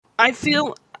I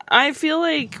feel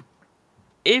like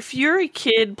if you're a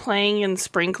kid playing in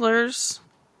sprinklers,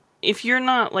 if you're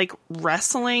not like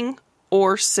wrestling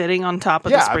or sitting on top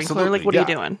of the sprinkler, absolutely. like what are you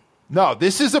doing? No,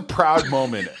 this is a proud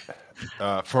moment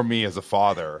for me as a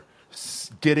father,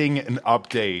 getting an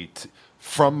update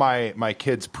from my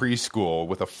kid's preschool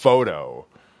with a photo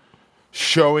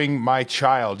showing my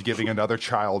child giving another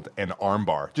child an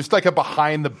armbar, just like a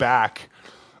behind the back,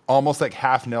 almost like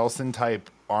half Nelson type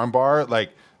armbar.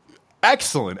 Like,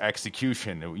 excellent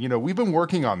execution. You know, we've been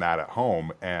working on that at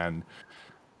home, and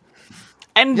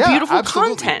beautiful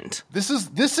absolutely. content. This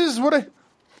is what I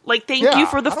like. Thank you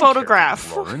for the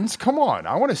photograph. Lawrence, come on,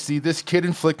 I want to see this kid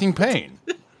inflicting pain.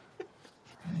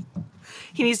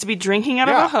 He needs to be drinking out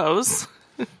of a hose.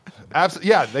 Absolutely,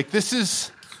 yeah. Like, this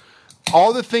is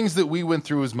all the things that we went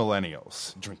through as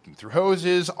millennials: drinking through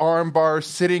hoses, arm bars,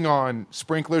 sitting on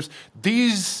sprinklers.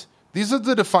 These are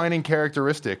the defining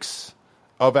characteristics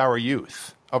of our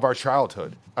youth, of our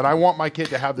childhood. And I want my kid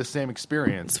to have the same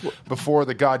experience before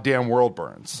the goddamn world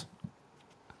burns.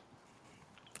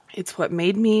 It's what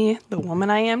made me the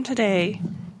woman I am today.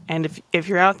 And if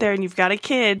you're out there and you've got a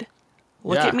kid,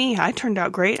 look at me. I turned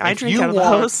out great. I drink out of the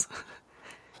hose.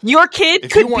 Your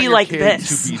kid could be like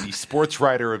this. To be the sports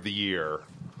writer of the year,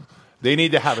 they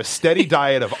need to have a steady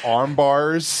diet of arm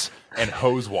bars and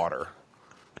hose water.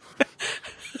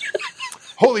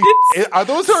 Holy,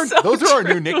 those are our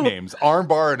new nicknames: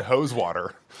 armbar and hose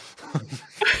water.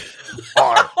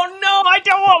 Oh no, I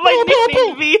don't want my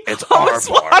nickname to be it's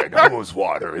armbar and hose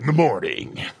water in the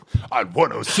morning on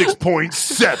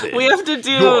 106.7. We have to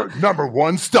do your number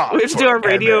one stop. We have to do our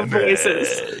radio MMA.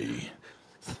 voices.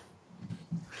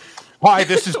 Hi,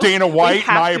 this is Dana White,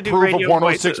 and I approve of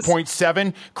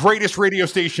 106.7, greatest radio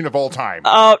station of all time.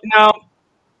 Oh no.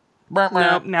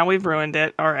 Nope, now we've ruined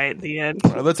it. All right, the end.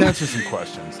 All right, let's answer some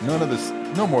questions. No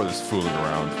more of this fooling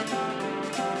around.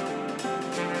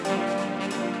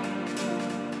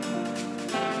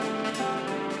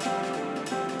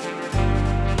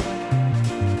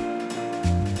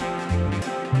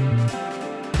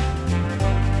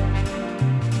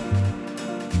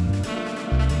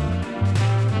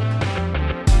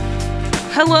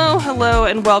 Hello,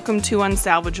 and welcome to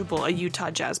Unsalvageable, a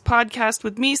Utah Jazz podcast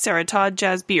with me, Sarah Todd,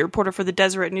 Jazz beat reporter for the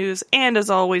Deseret News, and as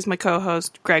always, my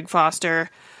co-host, Greg Foster.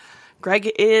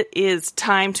 Greg, it is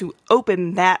time to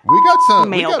open that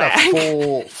mailbag. We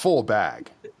got a full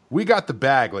bag. We got the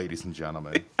bag, ladies and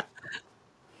gentlemen.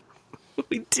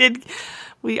 We did.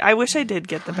 I wish I did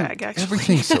get the bag, actually.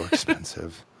 Everything's so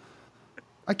expensive.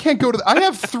 I can't go to I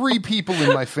have 3 people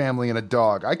in my family and a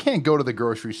dog. I can't go to the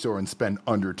grocery store and spend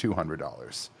under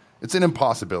 $200. It's an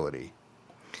impossibility.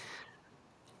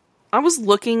 I was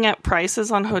looking at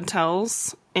prices on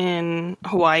hotels in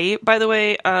Hawaii. By the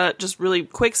way, just really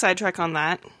quick sidetrack on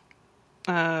that.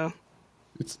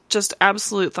 It's just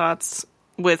absolute thoughts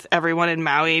with everyone in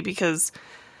Maui, because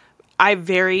I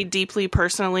very deeply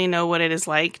personally know what it is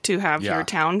like to have your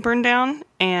town burned down,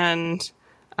 and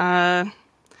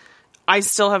I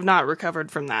still have not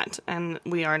recovered from that, and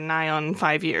we are nigh on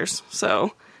 5 years,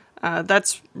 so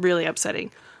that's really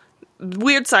upsetting.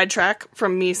 Weird sidetrack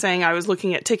from me saying I was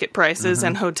looking at ticket prices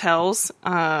and hotels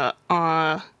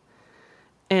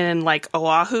in, like,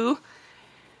 Oahu.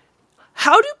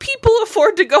 How do people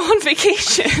afford to go on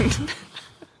vacation?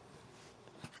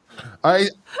 I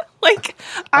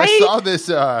saw this,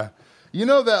 you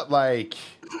know that, like,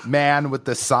 man with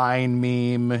the sign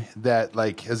meme that,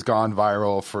 like, has gone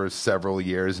viral for several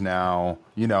years now,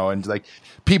 you know, and, like,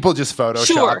 people just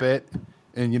Photoshop it.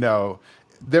 And, you know,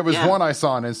 there was one I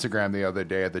saw on Instagram the other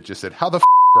day that just said, how the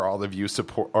are all of you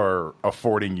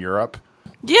affording Europe?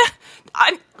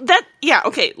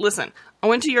 Okay, listen. I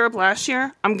went to Europe last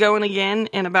year. I'm going again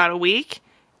in about a week.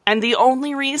 And the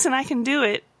only reason I can do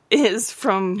it is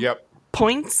from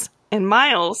points and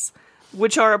miles,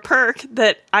 which are a perk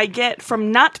that I get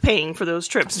from not paying for those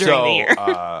trips during the year.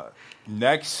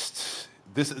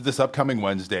 This upcoming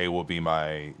Wednesday will be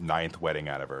my 9th wedding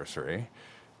anniversary.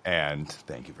 And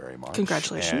thank you very much.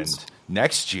 Congratulations. And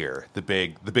next year, the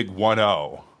big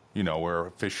 1-0, you know, we're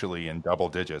officially in double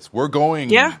digits. We're going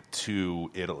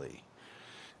to Italy.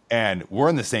 And we're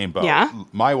in the same boat. Yeah.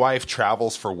 My wife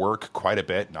travels for work quite a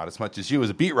bit, not as much as you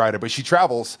as a beat writer, but she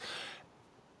travels.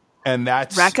 And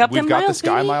that's we've got the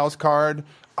Sky Miles card.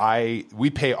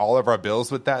 We pay all of our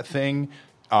bills with that thing.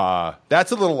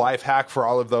 That's a little life hack for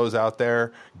all of those out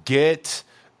there. Get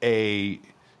the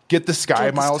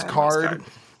Sky Miles card.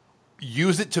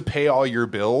 Use it to pay all your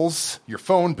bills, your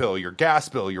phone bill, your gas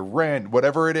bill, your rent,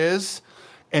 whatever it is,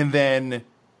 and then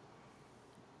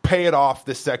pay it off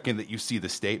the second that you see the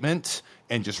statement,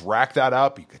 and just rack that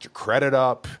up. You get your credit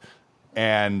up.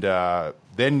 And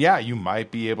then, yeah, you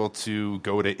might be able to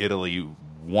go to Italy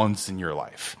once in your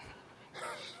life.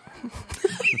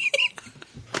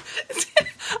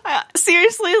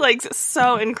 Seriously, like,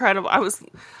 so incredible. I was,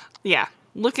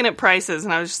 looking at prices,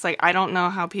 and I was just like, I don't know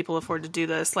how people afford to do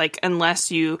this, like,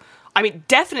 unless you, I mean,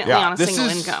 definitely on a single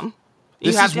income.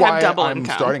 You have to have double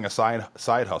income. I'm starting a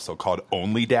side hustle called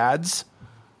Only Dads.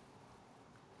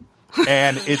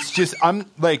 And it's just,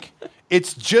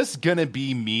 it's just going to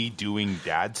be me doing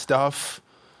dad stuff,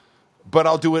 but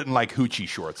I'll do it in, like, hoochie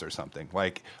shorts or something.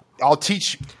 Like, I'll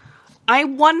teach. I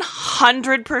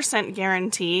 100%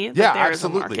 guarantee that there is a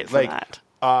market for that.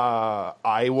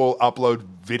 I will upload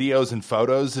videos and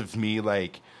photos of me,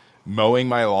 like, mowing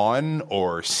my lawn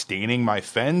or staining my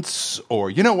fence,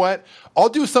 or, you know what? I'll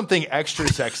do something extra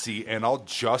sexy, and I'll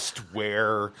just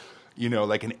wear,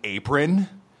 like an apron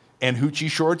and hoochie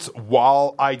shorts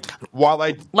while I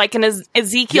like an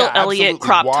Ezekiel Elliott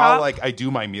crop top, while, like, I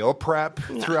do my meal prep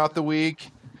throughout the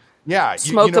week. Yeah,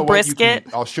 smoke a brisket.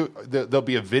 I'll show. There'll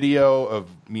be a video of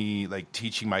me, like,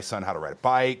 teaching my son how to ride a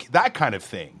bike, that kind of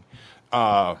thing.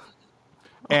 And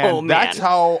that's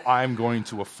how I'm going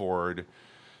to afford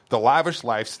the lavish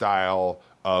lifestyle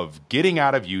of getting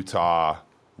out of Utah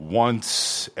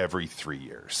once every 3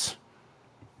 years.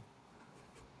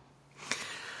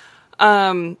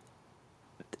 Man,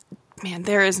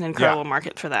 there is an incredible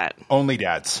market for that. Only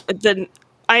dads.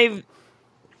 I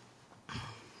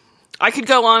could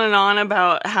go on and on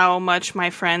about how much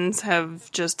my friends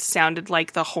have just sounded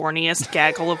like the horniest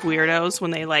gaggle of weirdos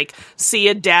when they, like, see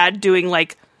a dad doing,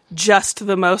 like, just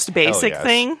the most basic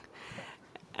thing.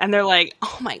 And they're like,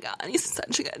 oh my God, he's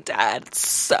such a good dad. It's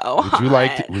so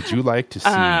hot. Would you like to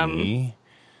see me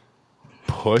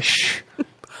push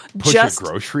a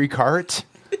grocery cart?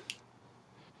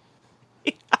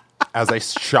 As I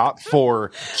shop for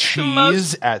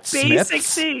cheese at Smith's. Basic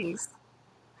things.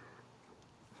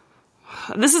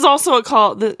 This is also a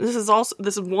call. This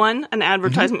is one, an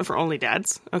advertisement for Only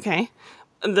Dads. Okay.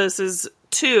 This is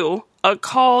two, a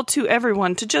call to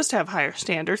everyone to just have higher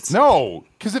standards. No,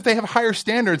 because if they have higher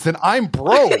standards, then I'm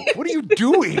broke. What are you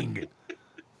doing?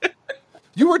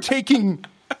 You are taking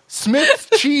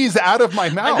Smith's cheese out of my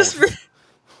mouth.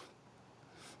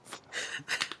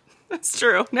 That's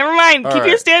true. Never mind. Keep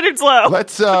your standards low.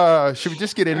 Let's. Should we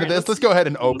just get into this? Let's go ahead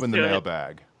and open the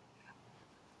mailbag.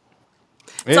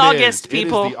 It's August,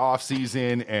 people. It is the off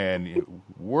season, and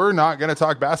we're not going to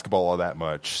talk basketball all that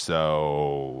much.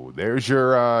 So there's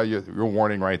your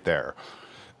warning right there.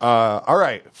 All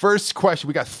right, first question.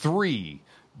 We got 3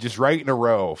 just right in a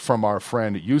row from our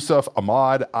friend Yusuf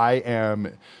Ahmad. I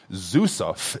am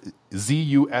Zusuf,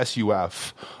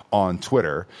 Zusuf on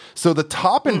Twitter. So the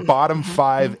top and bottom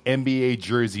 5 NBA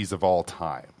jerseys of all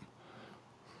time.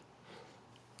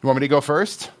 You want me to go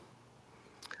first?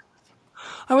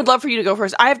 I would love for you to go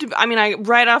first.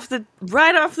 Right off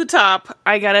the top,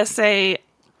 I gotta say,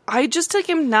 I just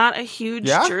am not a huge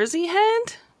jersey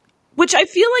head, which I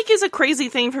feel like is a crazy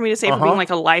thing for me to say for being, like,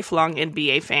 a lifelong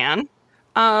NBA fan.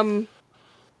 But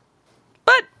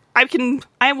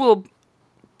I will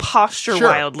posture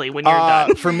wildly when you're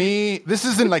done. For me, this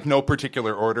is in, like, no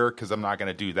particular order because I'm not going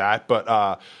to do that.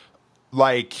 But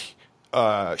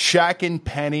Shaq and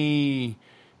Penny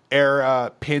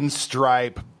era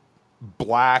pinstripe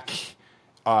black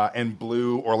and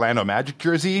blue Orlando Magic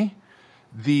jersey,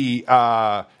 the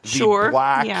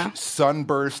black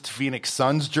sunburst Phoenix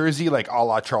Suns jersey, like a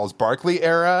la Charles Barkley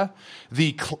era,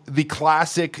 the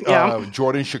classic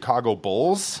Jordan Chicago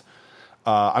Bulls.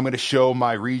 I'm going to show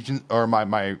my region or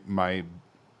my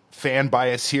fan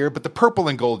bias here, but the purple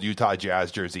and gold Utah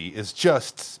Jazz jersey is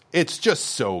just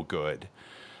so good.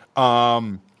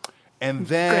 And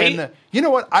then, you know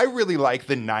what? I really like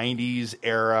the 90s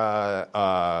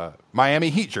era Miami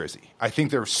Heat jersey. I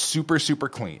think they're super, super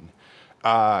clean.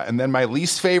 And then my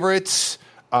least favorites,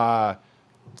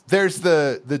 there's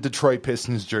the Detroit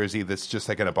Pistons jersey that's just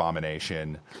like an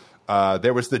abomination.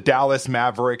 There was the Dallas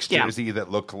Mavericks jersey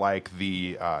that looked like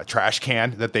the trash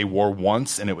can that they wore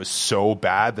once, and it was so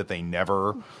bad that they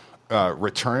never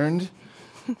returned.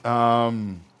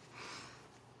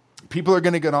 People are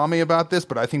going to get on me about this,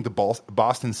 but I think the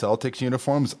Boston Celtics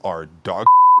uniforms are dog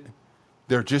shit.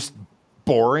 They're just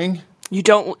boring. You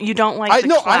don't like the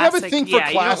classic. I have a thing for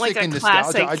classic and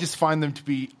nostalgia. I just find them to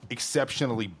be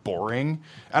exceptionally boring.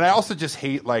 And I also just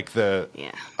hate, like, the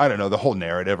whole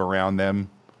narrative around them.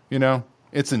 You know?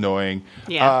 It's annoying.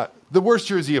 Yeah. The worst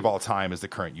jersey of all time is the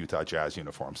current Utah Jazz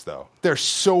uniforms, though. They're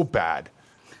so bad.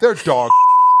 They're dog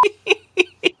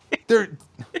They're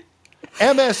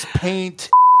MS Paint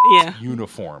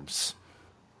uniforms.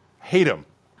 Hate them.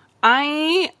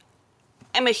 I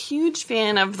I'm a huge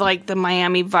fan of like the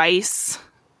Miami Vice,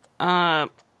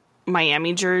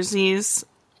 Miami jerseys.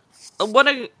 What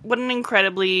an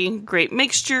incredibly great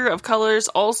mixture of colors.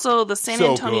 Also, the San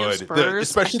Antonio Spurs,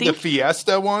 especially the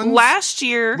Fiesta ones last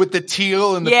year with the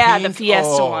teal and the pink. the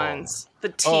Fiesta ones, the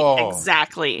teal,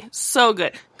 exactly, so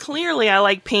good. Clearly, I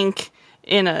like pink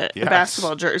in a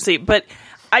basketball jersey, but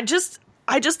I just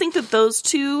think that those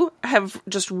two have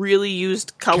just really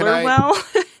used color well,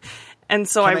 and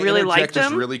so I really like them.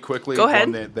 Just really quickly, go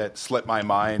ahead. One that slipped my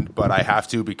mind, but I have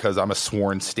to because I'm a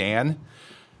sworn stan.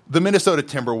 The Minnesota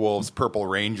Timberwolves purple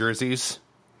rain jerseys,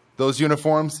 those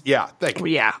uniforms,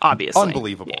 obviously.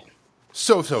 Unbelievable. Yeah.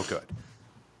 So good.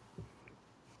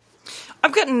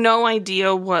 I've got no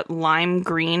idea what lime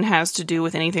green has to do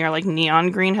with anything, or like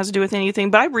neon green has to do with anything,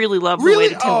 but I really love the way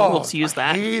the Timberwolves use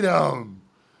that. I hate them.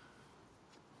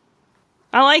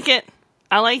 I like it.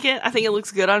 I think it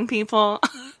looks good on people.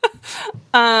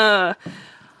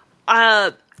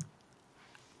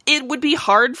 It would be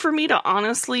hard for me to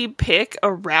honestly pick a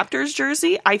Raptors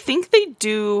jersey. I think they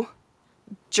do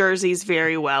jerseys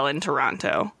very well in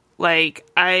Toronto. Like,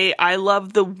 I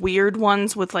love the weird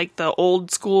ones with, like, the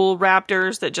old school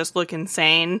Raptors that just look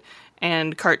insane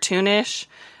and cartoonish.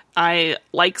 I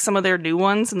like some of their new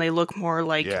ones, and they look more,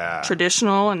 like,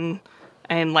 traditional and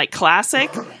like,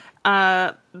 classic. Those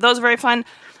are very fun.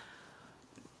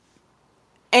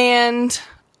 And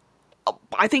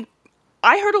I think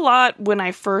I heard a lot when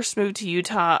I first moved to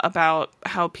Utah about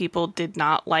how people did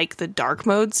not like the dark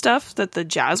mode stuff that the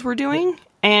Jazz were doing.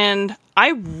 And I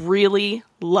really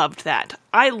loved that.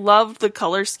 I loved the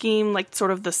color scheme, like sort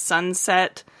of the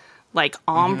sunset, like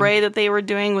ombre that they were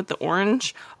doing with the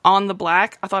orange on the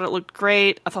black. I thought it looked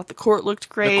great. I thought the court looked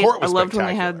great. The court was I loved when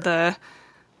they had the...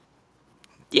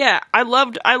 Yeah, I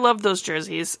loved those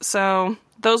jerseys. So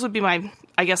those would be my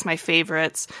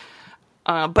favorites.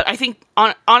 But I think,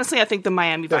 honestly, I think the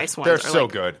Miami Vice ones are so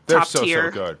like good. They're top so tier.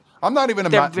 good. I'm not even a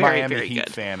Miami Heat good.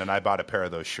 fan, and I bought a pair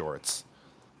of those shorts.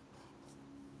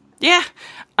 Yeah.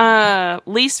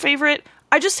 Least favorite,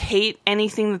 I just hate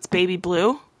anything that's baby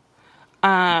blue.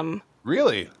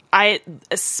 Really? I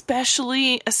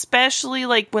especially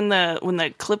like when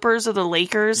the Clippers or the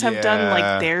Lakers have done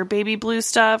like their baby blue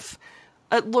stuff.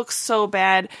 It looks so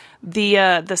bad.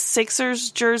 The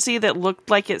Sixers jersey that looked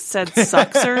like it said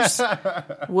Suxers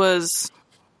was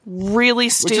really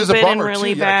stupid and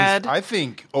really bad. I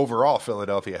think overall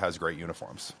Philadelphia has great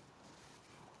uniforms.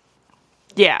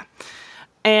 Yeah.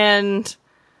 And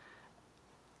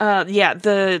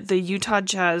the Utah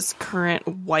Jazz current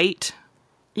white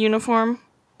uniform.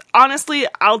 Honestly,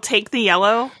 I'll take the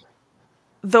yellow.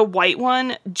 The white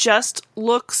one just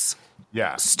looks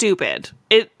stupid.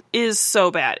 It is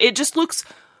so bad. It just looks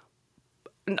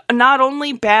not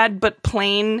only bad but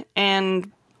plain,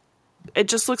 and it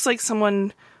just looks like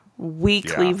someone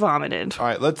weakly vomited. All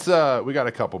right, let's we got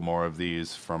a couple more of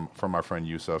these from our friend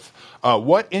Yusuf.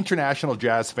 What international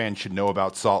jazz fans should know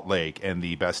about Salt Lake and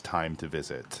the best time to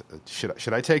visit?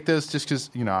 Should I take this just cuz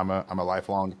I'm a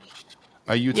lifelong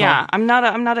Utah? Yeah, I'm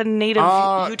not a native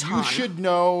Utah. You should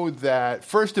know that,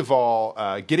 first of all,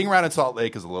 getting around in Salt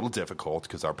Lake is a little difficult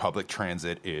because our public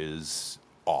transit is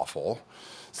awful.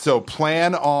 So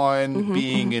plan on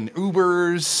being in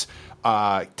Ubers,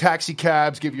 taxi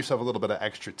cabs, give yourself a little bit of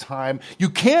extra time. You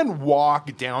can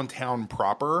walk downtown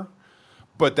proper,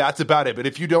 but that's about it. But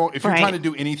if you're trying to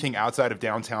do anything outside of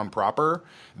downtown proper,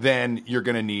 then you're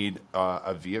going to need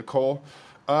a vehicle.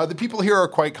 The people here are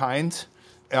quite kind.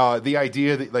 The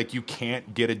idea that like you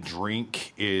can't get a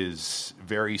drink is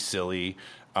very silly.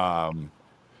 It's a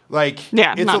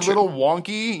little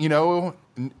wonky,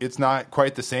 It's not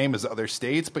quite the same as other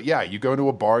states, but you go to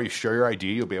a bar, you show your ID,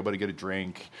 you'll be able to get a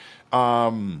drink.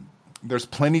 There's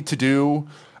plenty to do.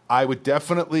 I would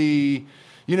definitely,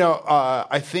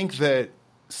 I think that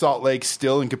Salt Lake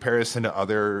still, in comparison to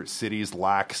other cities,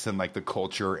 lacks in like the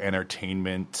culture,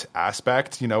 entertainment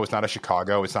aspect. It's not a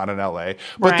Chicago, it's not an LA,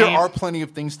 but there are plenty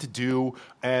of things to do.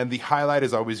 And the highlight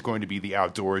is always going to be the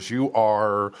outdoors. You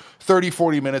are 30,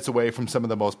 40 minutes away from some of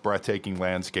the most breathtaking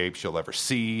landscapes you'll ever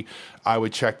see. I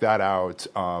would check that out.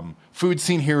 Food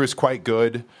scene here is quite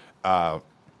good. And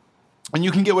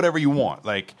you can get whatever you want.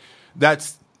 Like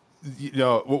that's,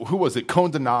 who was it?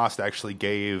 Condé Nast actually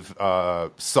gave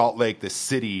Salt Lake, the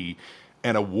city,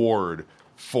 an award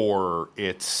for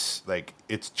its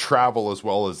travel as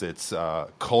well as its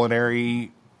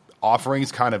culinary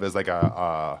offerings, kind of as like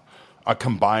a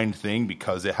combined thing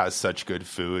because it has such good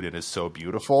food and is so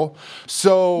beautiful.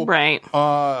 So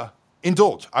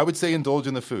indulge. I would say indulge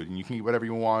in the food, and you can eat whatever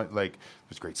you want. Like,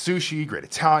 there's great sushi, great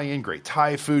Italian, great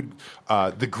Thai food.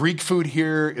 The Greek food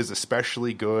here is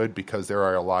especially good because there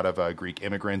are a lot of Greek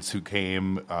immigrants who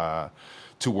came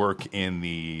to work in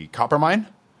the copper mine.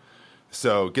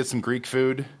 So get some Greek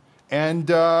food. And,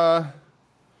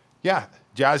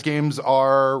 Jazz games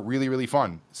are really, really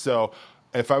fun. So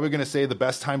if I were going to say the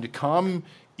best time to come,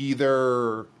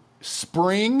 either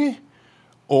spring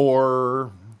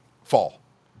or fall.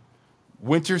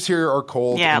 Winters here are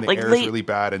cold and the air is really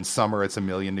bad. And summer, it's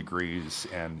 1,000,000 degrees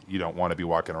and you don't want to be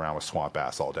walking around with swamp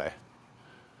ass all day.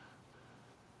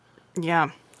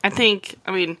 Yeah. I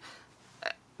mean,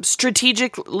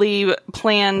 strategically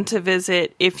plan to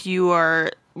visit if you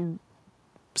are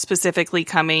specifically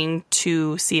coming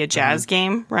to see a Jazz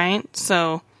game, right?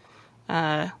 So,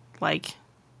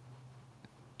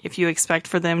 if you expect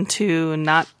for them to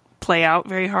not play out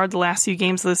very hard the last few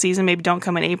games of the season, maybe don't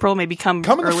come in April, maybe come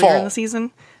earlier in the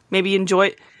season. Maybe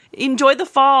enjoy the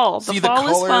fall. The fall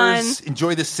is fun.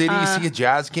 Enjoy the city, see a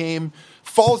Jazz game.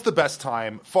 Fall's the best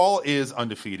time. Fall is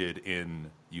undefeated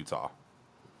in Utah.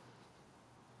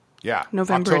 Yeah.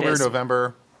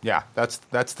 November. Yeah, that's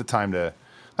the time to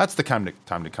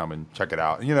come and check it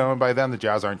out. You know, and by then the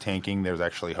Jazz aren't tanking. There's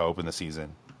actually hope in the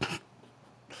season.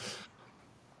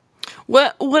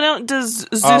 What else does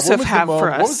Zusef have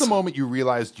for us? What was the moment you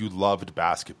realized you loved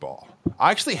basketball?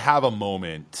 I actually have a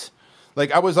moment.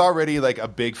 Like, I was already like a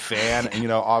big fan,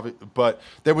 and but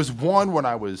there was one when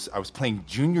I was playing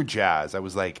junior jazz. I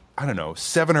was like, I don't know,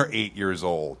 7 or 8 years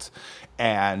old,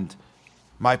 and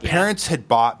my parents had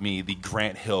bought me the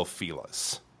Grant Hill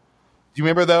Filas. Do you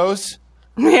remember those?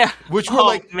 Yeah, which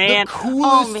were the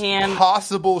coolest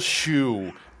possible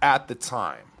shoe at the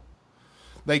time.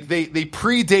 Like they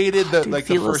predated the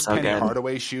first Penny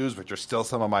Hardaway shoes, which are still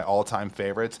some of my all-time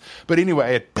favorites. But anyway,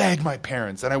 I had begged my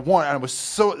parents, and I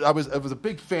was a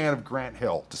big fan of Grant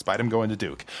Hill, despite him going to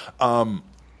Duke. And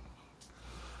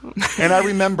I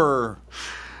remember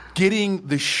getting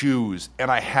the shoes, and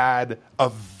I had a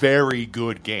very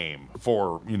good game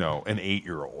for an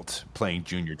 8-year-old playing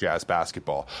junior jazz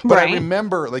basketball. But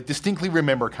I distinctly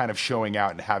remember kind of showing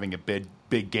out and having a big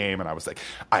game, and I was like,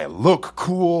 I look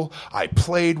cool, I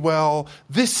played well,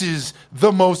 this is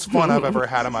the most fun I've ever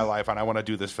had in my life, and I want to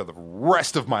do this for the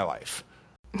rest of my life.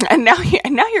 And now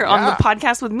you're on the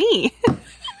podcast with me.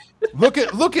 Look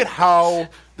at how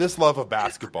this love of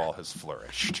basketball has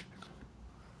flourished.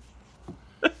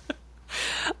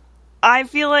 I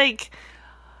feel like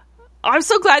I'm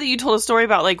so glad that you told a story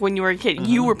about like when you were a kid,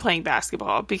 you were playing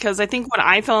basketball, because I think when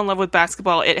I fell in love with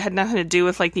basketball, it had nothing to do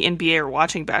with like the NBA or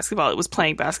watching basketball. It was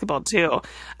playing basketball too.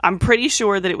 I'm pretty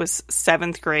sure that it was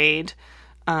 7th grade.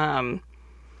 And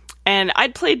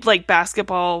I'd played like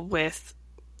basketball with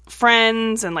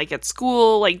friends and like at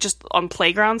school, like just on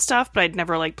playground stuff, but I'd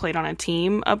never like played on a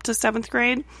team up to 7th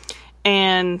grade.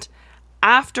 And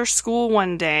after school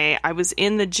one day, I was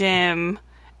in the gym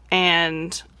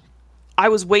and I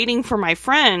was waiting for my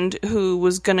friend who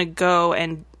was going to go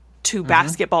to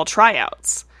basketball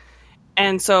tryouts.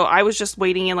 And so I was just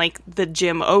waiting in like the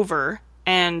gym over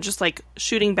and just like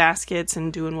shooting baskets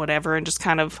and doing whatever and just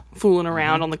kind of fooling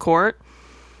around on the court.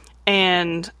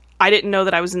 And I didn't know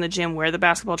that I was in the gym where the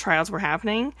basketball tryouts were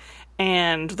happening.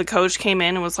 And the coach came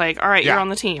in and was like, all right, you're on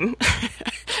the team.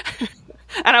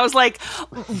 And I was like,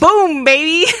 boom,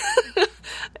 baby.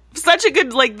 Such a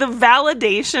good, like, the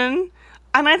validation.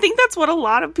 And I think that's what a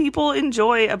lot of people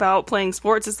enjoy about playing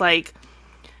sports is like,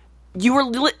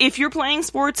 if you're playing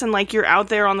sports and like you're out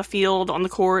there on the field, on the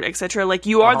court, etc., like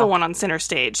you are the one on center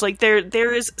stage. Like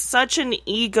there is such an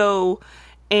ego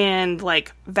and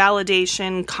like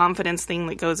validation, confidence thing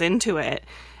that goes into it.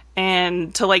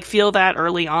 And to like feel that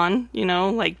early on,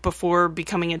 like before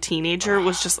becoming a teenager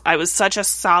was such a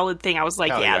solid thing. I was like,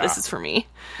 yeah, this is for me.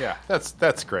 Yeah,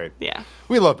 that's great. Yeah.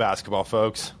 We love basketball,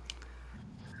 folks.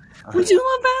 We do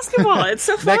love basketball. It's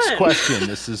so fun. Next question.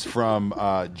 This is from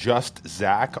Just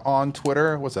Zach on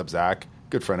Twitter. What's up, Zach?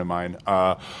 Good friend of mine.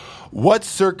 What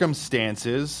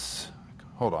circumstances...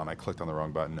 Hold on, I clicked on the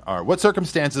wrong button. What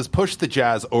circumstances pushed the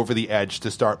Jazz over the edge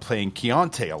to start playing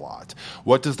Keontae a lot?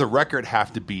 What does the record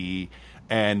have to be,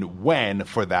 and when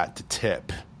for that to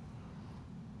tip?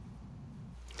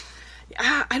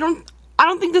 I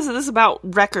don't think this is about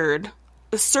record.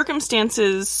 The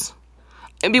circumstances,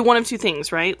 it'd be one of two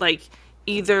things, right? Like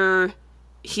either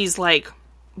he's like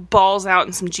balls out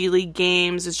in some G League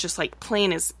games, is just like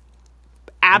playing his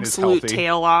absolute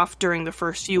tail off during the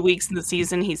first few weeks of the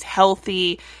season. He's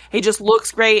healthy. He just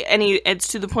looks great, and it's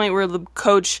to the point where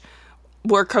Coach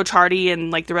Hardy and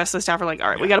like the rest of the staff are like, all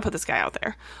right, we got to put this guy out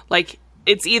there. Like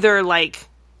it's either like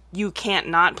you can't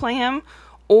not play him,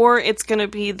 or it's going to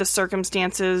be the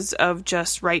circumstances of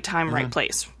just right time, right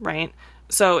place, right?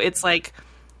 So it's like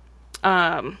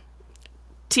THT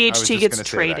gets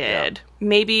traded.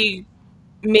 Maybe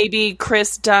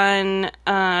Chris Dunn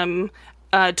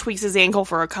tweaks his ankle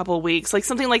for a couple weeks, like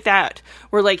something like that,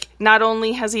 where like not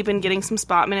only has he been getting some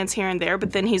spot minutes here and there,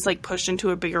 but then he's like pushed into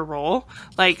a bigger role.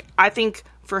 Like I think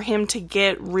for him to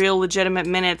get real legitimate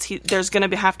minutes, there's going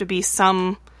to have to be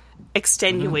some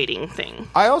extenuating thing.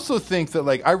 I also think that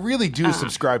like I really do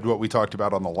subscribe to what we talked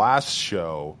about on the last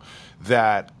show,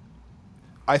 that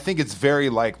I think it's very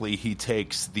likely he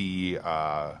takes the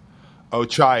Ochai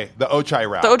route. The Ochai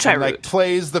route. Like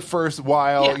plays the first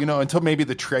while, until maybe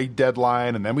the trade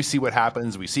deadline, and then we see what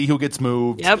happens. We see who gets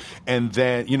moved. Yep. And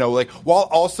then, like while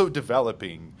also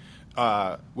developing,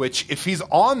 which if he's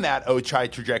on that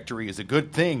Ochai trajectory is a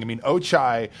good thing. I mean,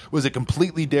 Ochai was a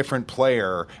completely different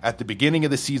player at the beginning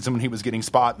of the season when he was getting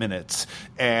spot minutes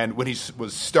and when he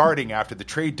was starting after the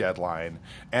trade deadline.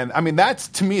 And I mean,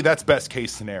 to me, that's best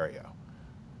case scenario.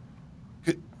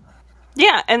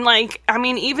 Yeah, and like, I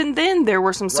mean, even then there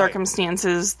were some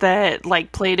circumstances that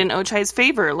like played in Ochai's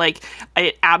favor. Like,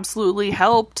 it absolutely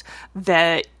helped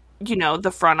that,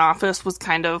 the front office was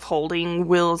kind of holding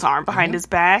Will's arm behind his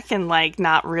back and like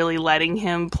not really letting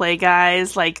him play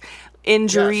guys. Like,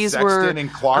 injuries were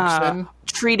and Clarkson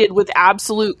treated with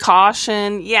absolute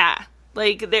caution. Yeah.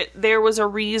 Like, there was a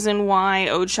reason why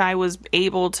Ochai was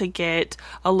able to get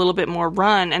a little bit more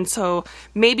run. And so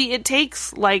maybe it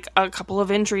takes, like, a couple of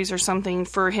injuries or something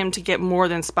for him to get more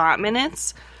than spot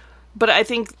minutes. But I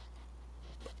think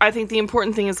the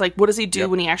important thing is, like, what does he do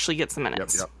when he actually gets the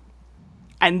minutes? Yep.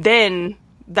 And then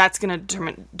that's going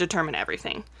to determine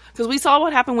everything. Because we saw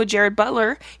what happened with Jared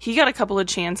Butler. He got a couple of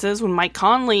chances when Mike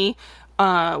Conley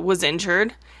was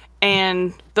injured.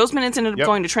 And those minutes ended up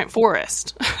going to Trent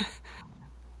Forrest.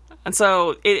 And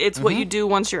so it's what you do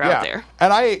once you're out there.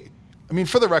 And I mean,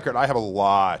 for the record, I have a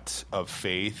lot of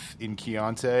faith in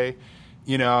Keontae.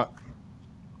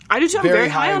 I do too. I'm very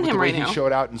high on him right now. He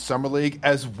showed out in Summer League,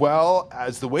 as well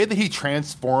as the way that he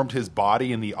transformed his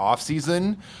body in the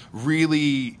offseason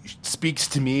really speaks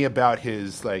to me about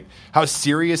his, like, how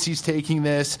serious he's taking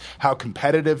this, how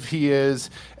competitive he is,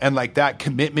 and, like, that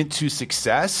commitment to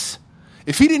success.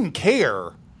 If he didn't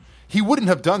care, he wouldn't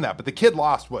have done that. But the kid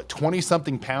lost,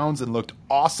 20-something pounds and looked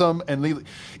awesome. And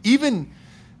even,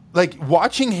 like, I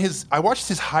watched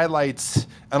his highlights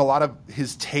and a lot of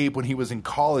his tape when he was in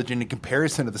college, and in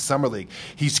comparison to the Summer League,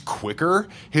 he's quicker.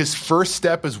 His first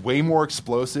step is way more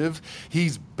explosive.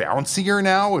 He's bouncier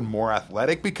now and more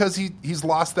athletic because he's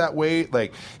lost that weight.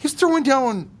 Like, he's throwing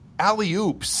down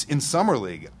alley-oops in Summer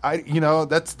League.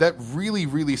 That really,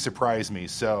 really surprised me.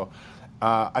 So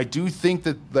I do think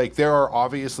that, like, there are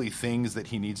obviously things that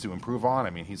he needs to improve on. I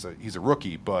mean, he's a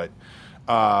rookie, but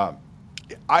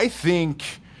I think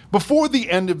before the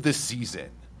end of this season,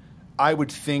 I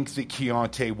would think that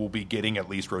Keontae will be getting at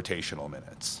least rotational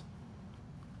minutes.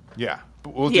 Yeah.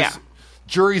 But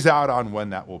jury's out on when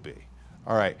that will be.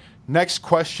 All right. Next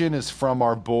question is from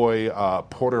our boy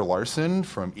Porter Larson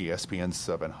from ESPN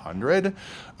 700,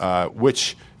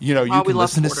 which, you can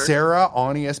listen to Sarah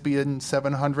on ESPN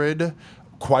 700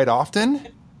 quite often.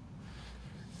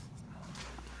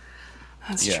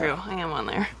 That's true. I am on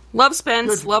there. Love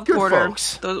Spence. Love Porter.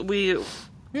 Folks.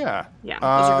 Yeah, those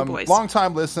are good boys.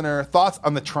 Long-time listener. Thoughts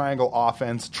on the triangle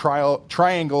offense,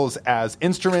 triangles as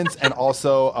instruments, and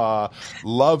also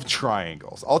love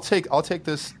triangles. I'll take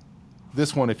this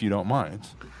one if you don't mind.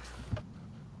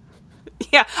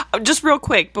 Yeah, just real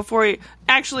quick before you...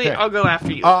 Actually, I'll go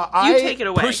after you. You take it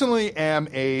away. I personally am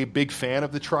a big fan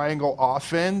of the triangle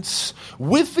offense,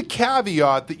 with the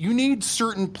caveat that you need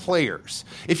certain players.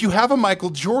 If you have a Michael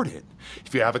Jordan,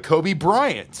 if you have a Kobe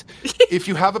Bryant, if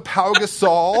you have a Pau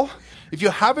Gasol, if you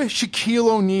have a Shaquille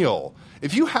O'Neal,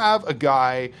 if you have a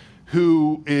guy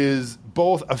who is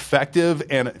both effective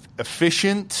and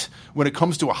efficient when it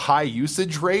comes to a high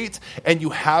usage rate, and you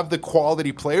have the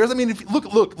quality players. I mean, if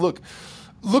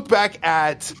look back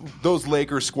at those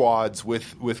Lakers squads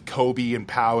with Kobe and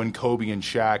Pau and Kobe and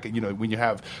Shaq, and when you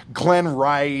have Glenn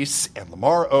Rice and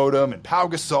Lamar Odom and Pau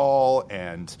Gasol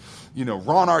and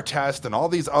Ron Artest and all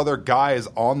these other guys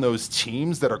on those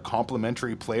teams that are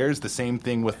complementary players. The same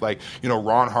thing with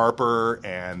Ron Harper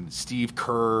and Steve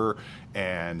Kerr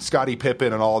and Scottie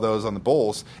Pippen and all those on the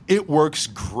Bulls. It works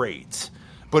great.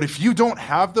 But if you don't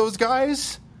have those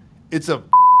guys, it's a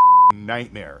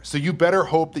nightmare. So you better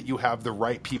hope that you have the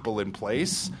right people in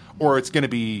place, or it's going to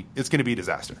be a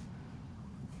disaster.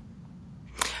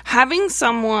 Having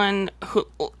someone who,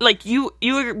 like you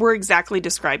were exactly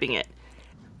describing it.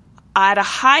 At a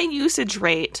high usage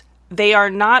rate, they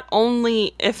are not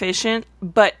only efficient,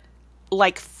 but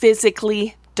like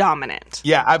physically dominant.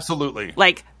 Yeah, absolutely.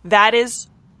 Like it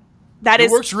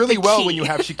works really well when you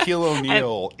have Shaquille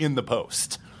O'Neal in the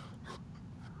post.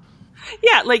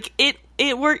 Yeah, like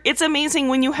it's amazing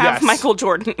when you have Michael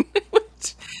Jordan.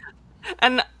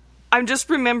 And I'm just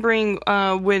remembering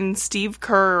when Steve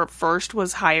Kerr first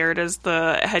was hired as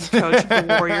the head coach of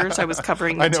the Warriors. I was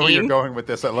covering the team. I know where you're going with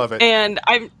this. I love it. And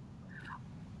I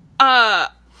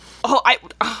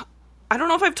don't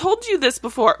know if I've told you this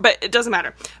before, but it doesn't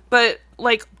matter. But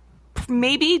like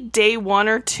maybe day 1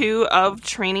 or 2 of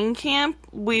training camp,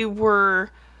 we were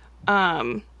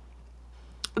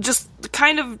just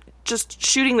kind of just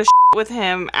shooting the with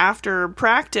him after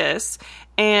practice,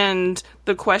 and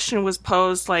the question was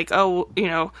posed like, oh,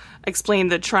 explain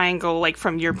the triangle like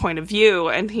from your point of view,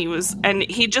 and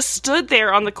he just stood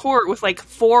there on the court with like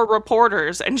 4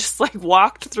 reporters and just like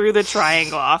walked through the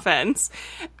triangle offense,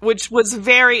 which was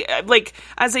very like,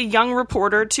 as a young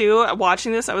reporter too,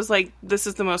 watching this, I was like, this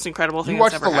is the most incredible thing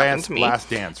that's ever happened to me. You watched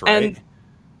The Last Dance, right? And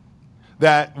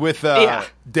that with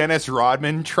Dennis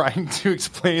Rodman trying to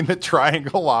explain the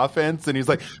triangle offense, and he's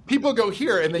like, people go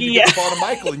here, and then you get the ball to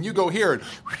Michael, and you go here, and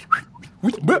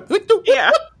yeah.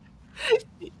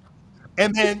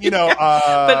 And then,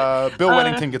 Bill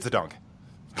Wennington gets a dunk.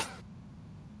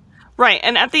 Right,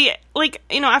 and at the,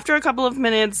 after a couple of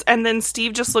minutes, and then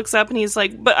Steve just looks up and he's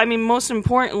like, but I mean, most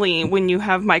importantly, when you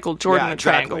have Michael Jordan, the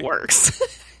triangle works.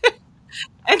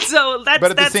 And so that's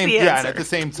the answer. Yeah, and at the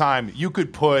same time, you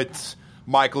could put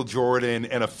Michael Jordan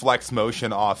in a flex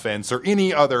motion offense or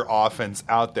any other offense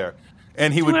out there,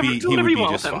 and he would be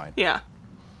just fine. Yeah.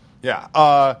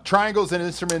 Yeah. Triangles and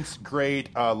instruments,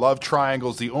 great. Love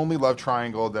triangles. The only love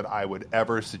triangle that I would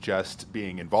ever suggest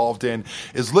being involved in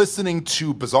is listening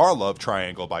to Bizarre Love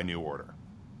Triangle by New Order.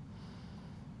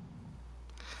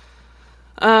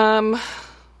 I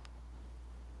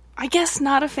guess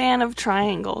not a fan of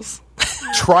triangles.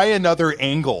 Try another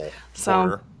angle.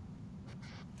 So,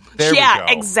 there we go.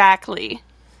 Exactly.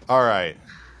 All right.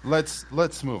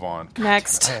 Let's move on.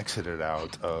 Next. I exited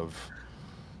out of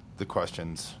the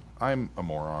questions. I'm a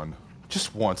moron.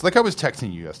 Just once. Like I was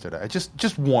texting you yesterday.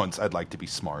 Just once I'd like to be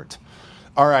smart.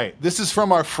 All right. This is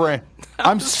from our friend.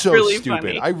 I'm so really stupid.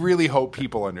 Funny. I really hope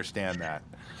people understand that.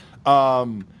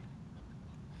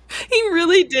 He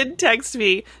really did text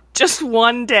me just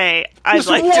one day. I'd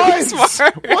like to be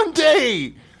smart. One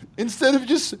day. Instead of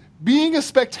just being a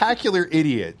spectacular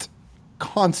idiot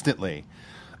constantly.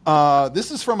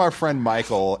 This is from our friend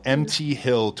Michael, MT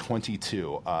Hill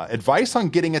 22. Advice on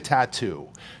getting a tattoo.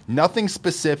 Nothing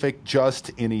specific,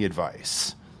 just any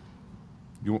advice.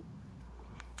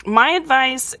 My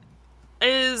advice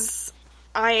is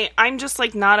I'm just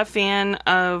like not a fan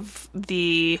of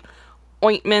the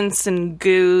ointments and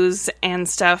goos and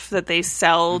stuff that they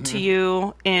sell to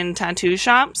you in tattoo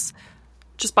shops.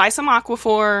 Just buy some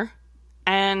Aquaphor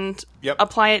and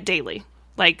apply it daily.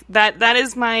 Like that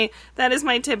is my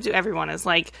tip to everyone, is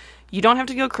like, you don't have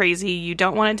to go crazy. You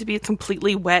don't want it to be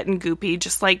completely wet and goopy.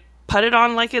 Just like put it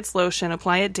on like it's lotion,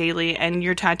 apply it daily, and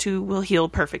your tattoo will heal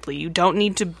perfectly. You don't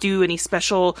need to do any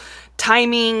special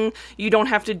timing. You don't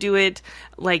have to do it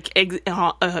like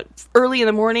early in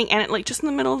the morning, and like just in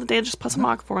the middle of the day, just put some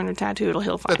Aquaphor on your tattoo. It'll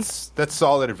heal fine. That's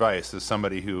solid advice as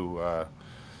somebody who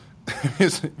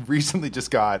has recently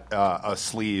just got a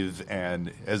sleeve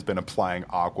and has been applying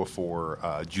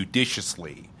Aquaphor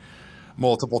judiciously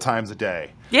multiple times a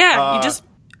day. Yeah, you just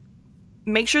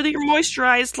make sure that you're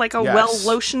moisturized like a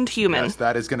well-lotioned human. Yes,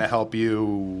 that is going to help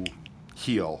you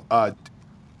heal. But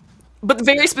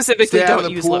very specifically, don't use lotion. Stay out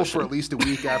of the pool for at least a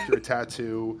week after a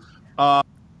tattoo.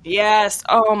 Yes.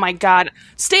 Oh, my God.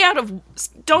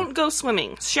 Don't go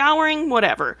swimming, showering,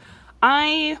 whatever.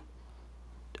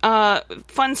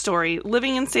 Fun story.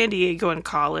 Living in San Diego in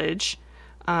college,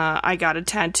 I got a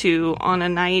tattoo on a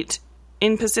night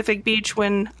in Pacific Beach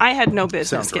when I had no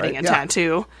business getting a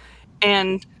tattoo.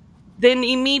 And then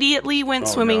immediately went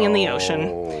swimming in the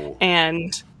ocean.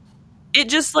 And it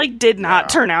just, like, did not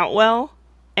turn out well.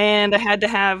 And I had to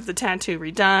have the tattoo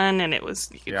redone, and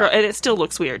and it still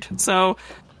looks weird. So,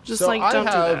 don't do that.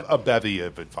 I have a bevy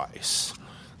of advice.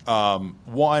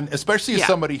 One, especially as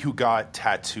somebody who got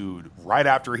tattooed right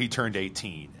after he turned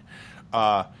 18.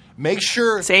 Make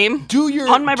sure do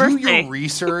your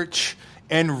research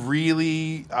and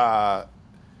really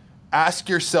ask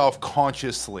yourself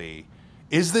consciously,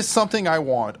 is this something I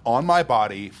want on my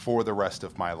body for the rest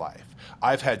of my life?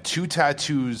 I've had 2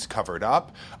 tattoos covered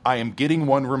up. I am getting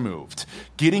one removed.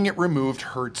 Getting it removed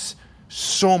hurts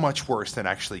so much worse than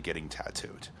actually getting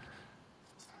tattooed.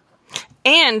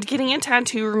 And getting a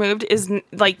tattoo removed is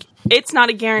like, it's not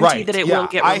a guarantee that it will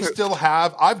get removed.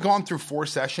 I've gone through 4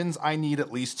 sessions. I need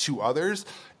at least 2 others.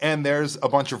 And there's a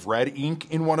bunch of red ink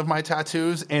in one of my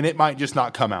tattoos, and it might just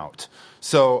not come out.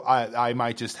 So I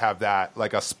might just have that,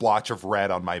 like a splotch of red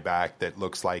on my back that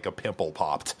looks like a pimple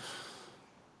popped.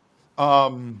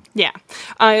 Yeah.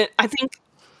 I think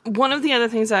one of the other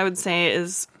things I would say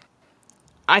is,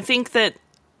 I think that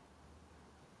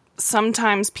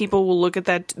sometimes people will look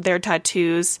at their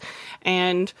tattoos,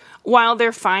 and while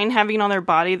they're fine having it on their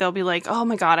body, they'll be like, oh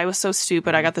my God, I was so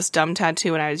stupid. I got this dumb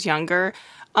tattoo when I was younger.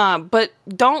 But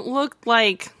don't look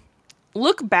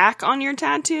back on your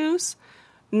tattoos,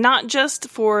 not just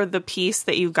for the piece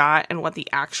that you got and what the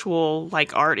actual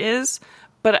like art is,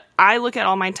 but I look at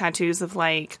all my tattoos of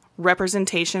like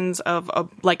representations of a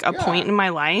point in my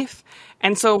life.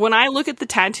 And so when I look at the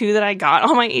tattoo that I got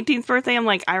on my 18th birthday, I'm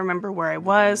like, I remember where I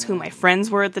was, who my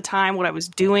friends were at the time, what I was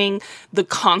doing, the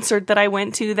concert that I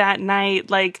went to that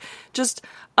night, like just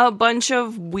a bunch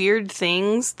of weird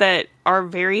things that are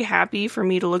very happy for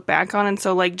me to look back on. And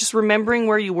so like just remembering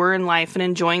where you were in life and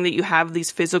enjoying that you have these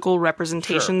physical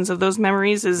representations of those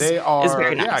memories is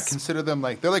very nice. Yeah, consider them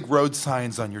like, they're like road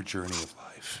signs on your journey of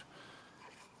life.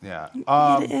 Yeah.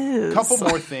 It is. Couple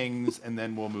more things and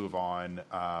then we'll move on.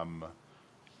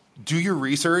 Do your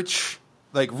research,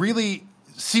 like really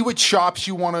see what shops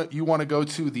you want to go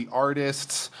to, the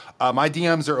artists. My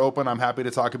DMs are open. I'm happy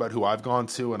to talk about who I've gone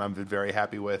to and I'm very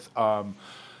happy with.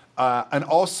 And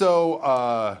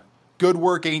also, good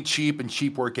work ain't cheap and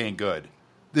cheap work ain't good.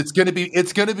 It's going to be,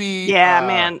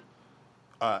 man.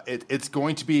 It's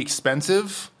going to be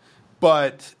expensive,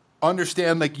 but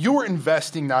understand like you're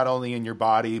investing not only in your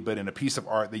body, but in a piece of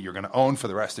art that you're going to own for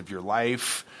the rest of your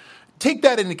life. Take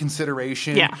that into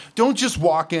consideration. Yeah. Don't just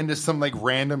walk into some like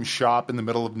random shop in the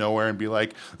middle of nowhere and be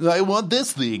like, I want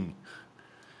this thing.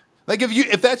 Like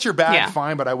if that's your bag,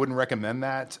 fine, but I wouldn't recommend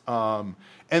that. And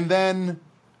then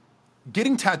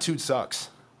getting tattooed sucks.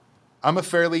 I'm a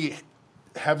fairly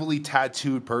heavily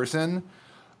tattooed person.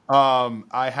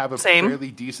 I have a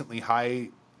fairly decently high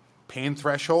pain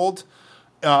threshold.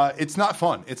 It's not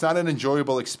fun. It's not an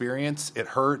enjoyable experience. It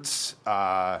hurts.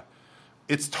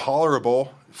 It's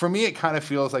tolerable. For me, it kind of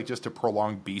feels like just a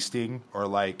prolonged bee sting or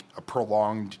like a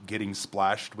prolonged getting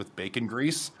splashed with bacon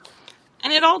grease.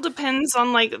 And it all depends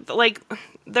on like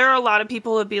there are a lot of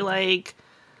people that be like,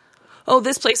 oh,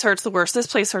 this place hurts the worst. This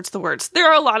place hurts the worst. There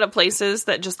are a lot of places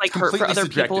that just like hurt for other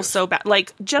people so bad.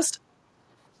 Like just,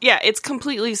 it's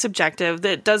completely subjective.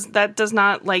 That does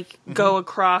not like go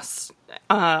across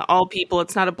all people.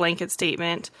 It's not a blanket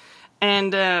statement.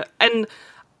 And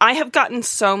I have gotten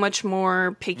so much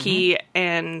more picky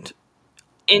and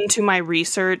into my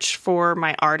research for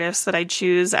my artists that I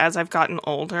choose as I've gotten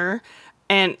older.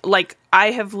 And like I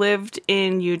have lived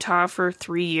in Utah for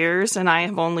 3 years and I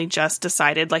have only just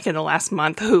decided like in the last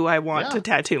month who I want to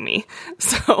tattoo me.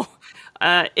 So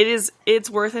it's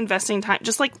worth investing time.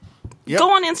 Just like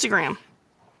go on Instagram.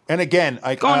 And again,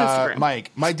 go on Instagram. Mike,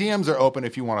 my DMs are open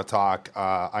if you want to talk.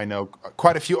 I know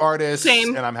quite a few artists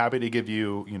and I'm happy to give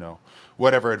you,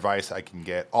 whatever advice I can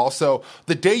get. Also,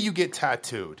 the day you get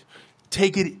tattooed,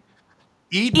 eat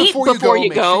before you go.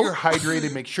 Make sure you're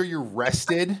hydrated. Make sure you're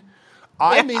rested.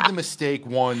 I made the mistake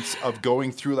once of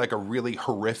going through like a really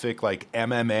horrific like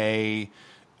MMA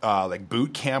like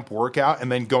boot camp workout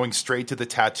and then going straight to the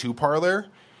tattoo parlor.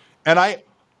 And I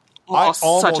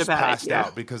almost passed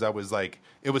out because I was like,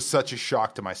 it was such a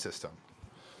shock to my system.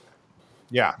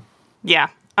 Yeah. Yeah.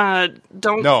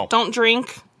 Don't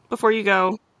drink before you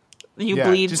go. You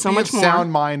bleed so much more.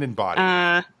 Sound mind and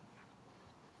body.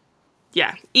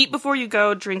 Eat before you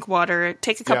go. Drink water.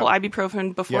 Take a couple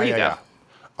ibuprofen before you go. Yeah.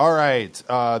 All right.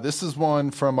 This is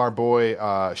one from our boy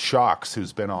Shocks,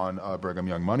 who's been on Brigham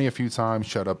Young Money a few times.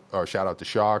 Shout out to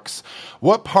Shocks.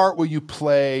 What part will you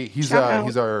play? He's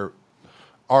our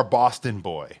Boston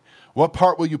boy. What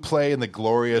part will you play in the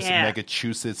glorious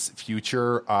Massachusetts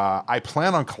future? I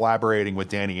plan on collaborating with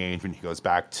Danny Ainge when he goes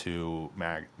back to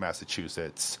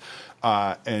Massachusetts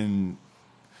and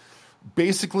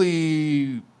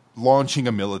basically launching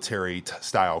a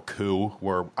military-style coup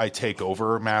where I take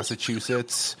over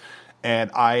Massachusetts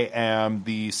and I am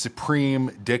the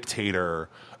supreme dictator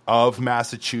of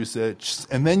Massachusetts.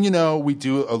 And then, we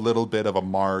do a little bit of a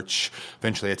march.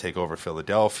 Eventually I take over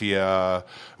Philadelphia,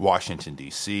 Washington,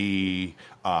 D.C.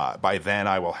 By then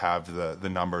I will have the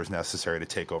numbers necessary to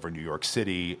take over New York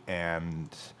City and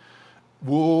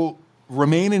will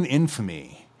remain in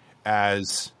infamy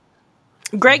as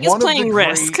Greg is playing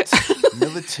Risk.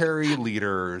 Military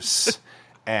leaders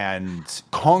and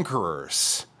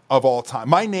conquerors of all time.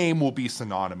 My name will be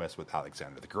synonymous with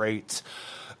Alexander the Great,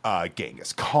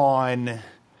 Genghis Khan.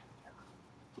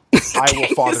 I will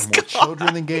father more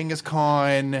children than Genghis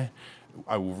Khan.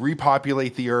 I will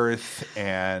repopulate the earth,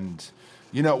 and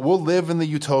we'll live in the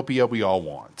utopia we all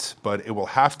want. But it'll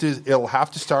have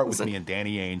to start with me and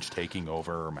Danny Ainge taking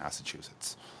over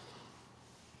Massachusetts.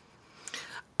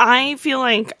 I feel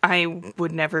like I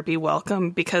would never be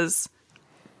welcome because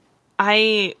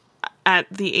at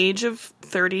the age of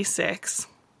 36,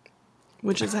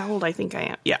 which is how old I think I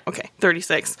am. Yeah, okay,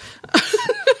 36.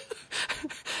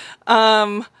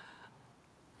 I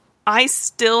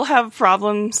still have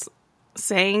problems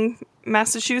saying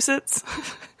Massachusetts.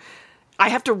 I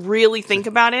have to really think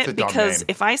about it because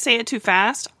if I say it too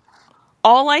fast,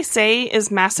 all I say is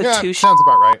Massachusetts. Yeah, sounds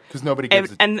about right because nobody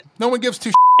gives no one gives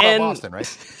two about Boston,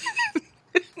 right?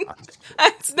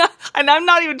 It's not, and I'm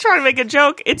not even trying to make a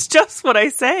joke. It's just what I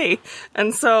say.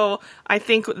 And so I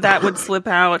think that would slip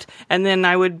out, and then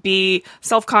I would be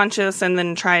self-conscious and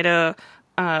then try to,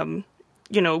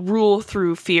 rule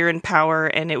through fear and power,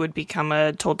 and it would become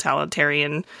a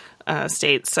totalitarian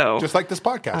state. So just like this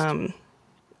podcast.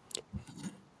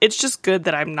 It's just good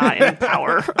that I'm not in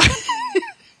power.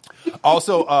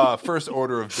 Also, first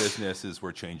order of business is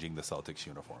we're changing the Celtics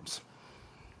uniforms.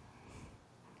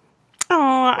 Oh,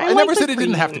 I never said it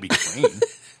didn't have to be green.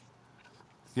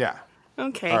 Yeah.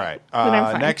 Okay. All right.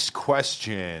 Next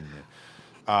question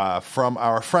from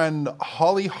our friend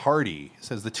Holly Hardy. It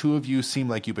says, the two of you seem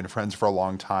like you've been friends for a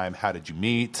long time. How did you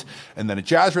meet? And then a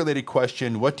jazz-related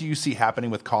question. What do you see happening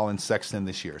with Colin Sexton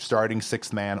this year? Starting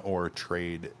sixth man or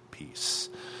trade piece?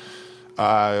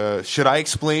 Should I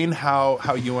explain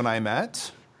how you and I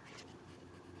met?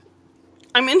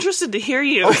 I'm interested to hear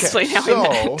you explain how we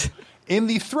met. In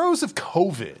the throes of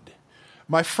COVID,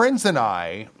 my friends and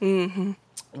I,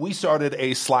 we started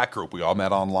a Slack group. We all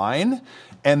met online.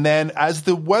 And then as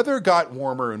the weather got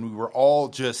warmer and we were all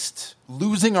just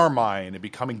losing our mind and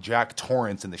becoming Jack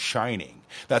Torrance in The Shining,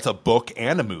 that's a book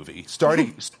and a movie, Saw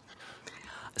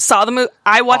the movie.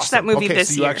 I watched that movie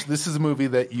this year. This is a movie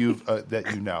that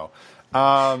that you know.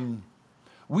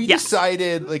 We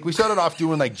decided, we started off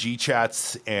doing G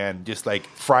chats and just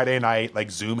Friday night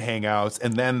Zoom hangouts,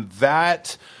 and then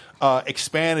that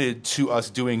expanded to us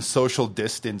doing social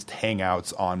distanced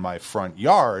hangouts on my front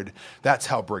yard. That's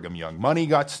how Brigham Young Money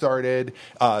got started.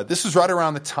 This was right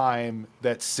around the time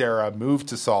that Sarah moved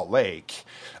to Salt Lake,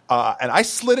 and I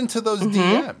slid into those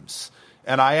DMs,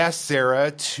 and I asked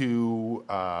Sarah to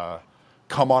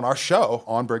come on our show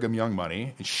on Brigham Young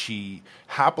Money, and she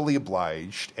happily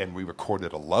obliged, and we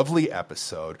recorded a lovely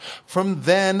episode. From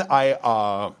then,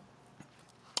 what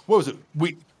was it?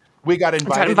 We got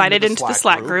invited into the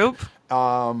Slack group.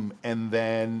 And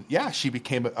then, she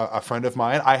became a friend of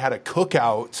mine. I had a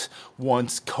cookout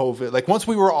once COVID, once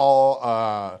we were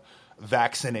all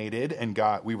vaccinated and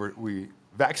we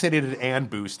vaccinated and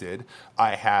boosted.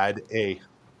 I had a.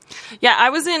 Yeah,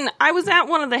 I was at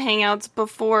one of the hangouts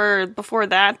before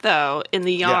that though, in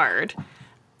the yard. Yeah.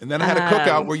 And then I had a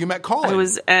cookout where you met Colin. I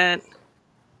was at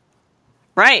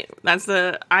I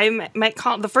met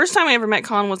Colin. The first time I ever met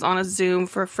Colin was on a Zoom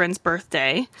for a friend's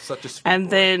birthday. Such a sweet And boy.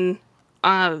 then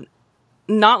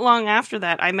not long after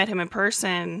that, I met him in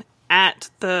person at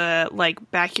the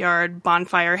backyard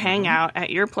bonfire hangout at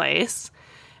your place.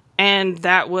 And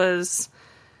that was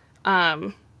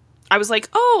I was like,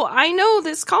 oh, I know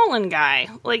this Colin guy.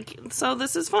 So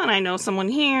this is fun. I know someone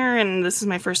here, and this is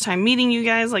my first time meeting you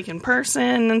guys, in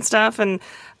person and stuff. And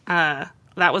that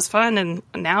was fun. And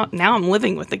now I'm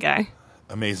living with the guy.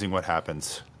 Amazing what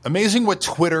happens. Amazing what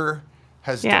Twitter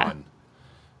has done.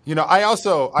 I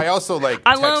also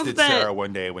texted Sarah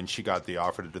one day when she got the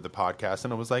offer to do the podcast,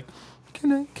 and I was like,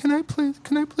 can I please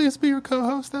be your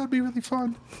co-host? That would be really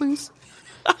fun, please.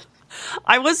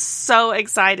 I was so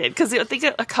excited because I think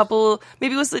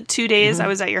maybe it was 2 days I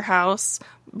was at your house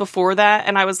before that,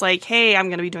 and I was like, hey, I'm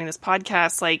going to be doing this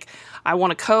podcast. I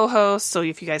want to co-host, so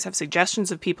if you guys have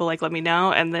suggestions of people, let me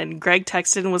know. And then Greg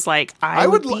texted and was like, I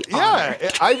would be honored.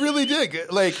 Yeah, I really did.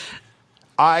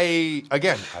 I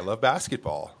love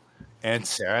basketball, and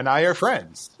Sarah and I are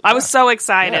friends. I was so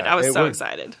excited. I was so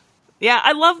excited. Yeah,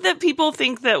 I love that people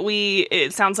think that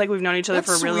it sounds like we've known each other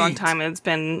for a really long time, and it's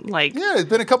been it's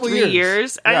been a couple of 3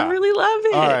 years. Yeah. I really love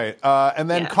it. All right. And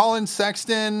then Colin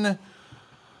Sexton,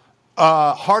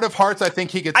 heart of hearts, I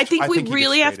think he gets I think we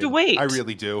really have to wait. I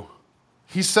really do.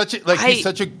 He's such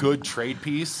a good trade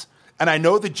piece, and I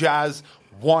know the Jazz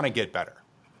want to get better.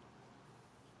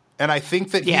 And I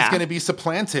think that he's going to be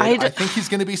supplanted. I think he's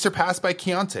going to be surpassed by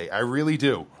Keontae. I really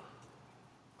do.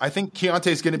 I think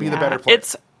Keontae is going to be the better player.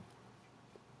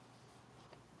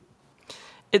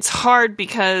 it's hard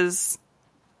because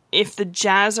if the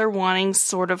Jazz are wanting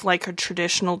sort of like a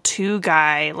traditional 2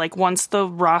 guy, like once the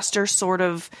roster sort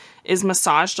of is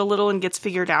massaged a little and gets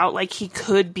figured out, like he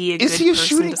could be a good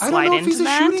person to slide into that. I don't know if he's a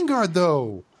shooting guard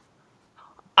though.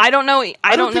 I don't know.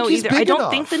 I don't know either. I don't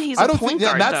think that he's a point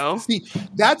guard though. See,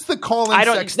 that's the Colin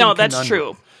Sexton No, that's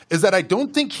conundrum. true. Is that I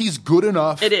don't think he's good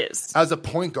enough as a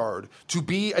point guard to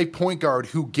be a point guard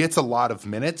who gets a lot of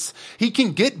minutes. He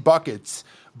can get buckets,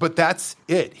 but that's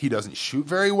it. He doesn't shoot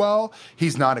very well.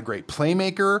 He's not a great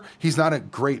playmaker. He's not a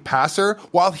great passer.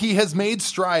 While he has made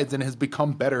strides and has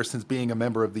become better since being a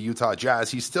member of the Utah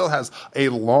Jazz, he still has a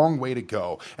long way to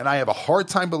go. And I have a hard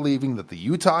time believing that the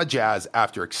Utah Jazz,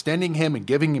 after extending him and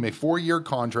giving him a 4-year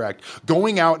contract,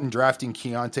 going out and drafting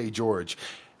Keontae George,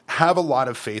 have a lot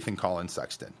of faith in Colin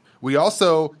Sexton. He's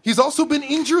also been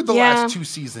injured the last 2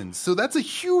 seasons. So that's a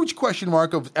huge question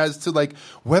mark as to like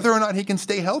whether or not he can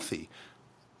stay healthy.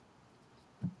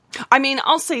 I mean,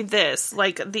 I'll say this,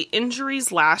 like the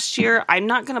injuries last year, I'm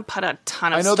not going to put a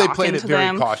ton of stock into them. I know they played it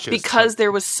very cautious. Because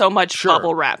there was so much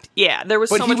bubble wrap. Yeah, there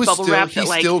was so much bubble wrap that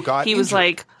like he was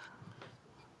like,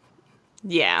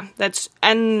 yeah,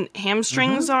 and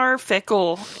hamstrings are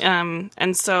fickle.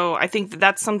 And so I think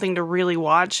that's something to really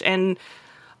watch. And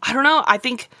I don't know, I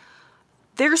think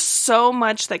there's so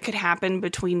much that could happen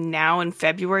between now and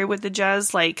February with the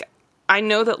Jazz. Like, I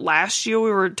know that last year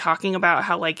we were talking about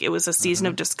how, like, it was a season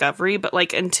of discovery, but,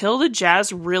 like, until the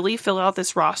Jazz really fill out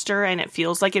this roster and it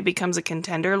feels like it becomes a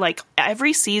contender, like,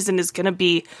 every season is going to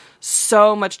be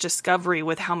so much discovery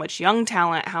with how much young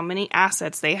talent, how many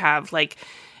assets they have. Like,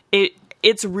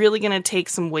 it's really going to take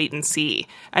some wait and see.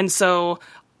 And so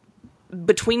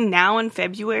between now and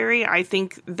February, I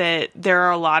think that there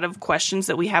are a lot of questions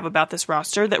that we have about this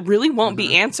roster that really won't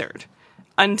be answered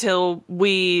until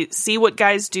we see what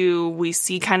guys do. We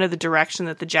see kind of the direction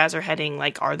that the Jazz are heading.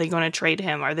 Like, are they going to trade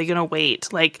him? Are they going to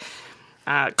wait? Like,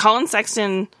 Colin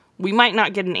Sexton, we might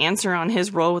not get an answer on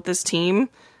his role with this team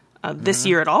this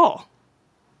year at all.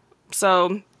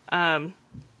 So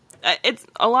it's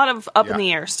a lot of up in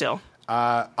the air still.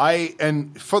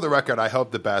 And for the record, I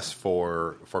hope the best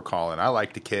for Colin. I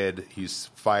like the kid.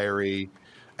 He's fiery,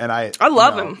 and I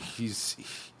love him.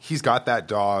 He's got that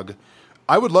dog.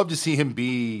 I would love to see him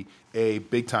be a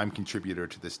big time contributor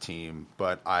to this team,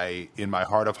 but I, in my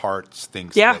heart of hearts,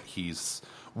 think that he's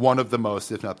one of the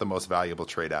most, if not the most valuable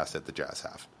trade asset the Jazz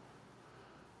have.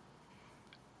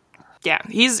 Yeah,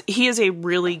 he is a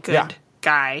really good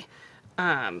guy.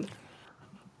 And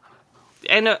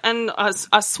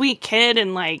a sweet kid,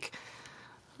 and like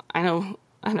I know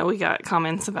we got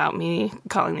comments about me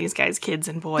calling these guys kids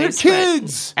and boys. They're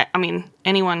kids. But, I mean,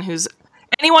 anyone who's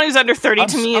under 30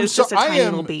 to me is just a tiny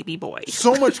little baby boy.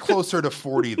 So much closer to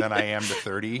 40 than I am to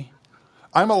 30.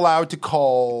 I'm allowed to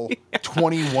call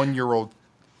 21-year-old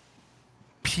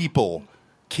people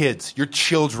kids. You're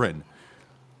children.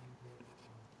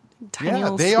 Tiny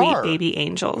little sweet baby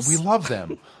angels. We love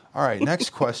them. All right,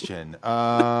 next question.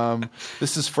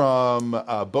 This is from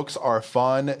Books Are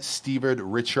Fun, Stevard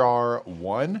Richar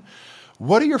 1.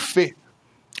 What are your favorite...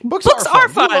 Books are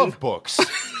fun. We love books.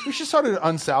 We should start an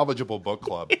unsalvageable book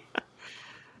club.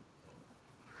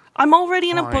 I'm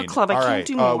already in a book club. I can't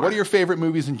do more. What are your favorite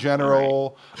movies in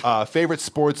general? Favorite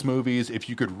sports movies? If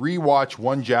you could rewatch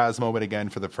one Jazz moment again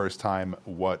for the first time,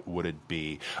 what would it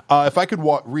be? If I could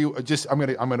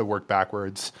I'm gonna work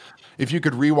backwards. If you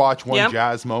could rewatch one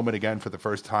Jazz moment again for the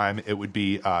first time, it would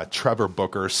be Trevor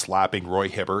Booker slapping Roy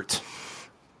Hibbert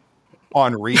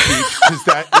on repeat, because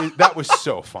that was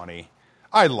so funny.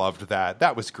 I loved that.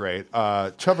 That was great.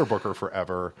 Trevor Booker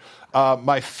forever.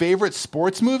 My favorite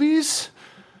sports movies?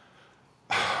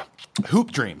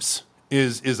 Hoop Dreams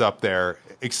is up there.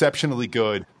 Exceptionally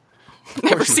good.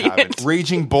 Never seen it.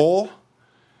 Raging Bull,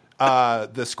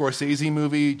 the Scorsese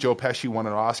movie. Joe Pesci won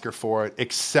an Oscar for it.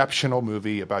 Exceptional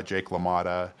movie about Jake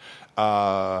LaMotta.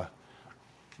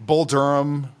 Bull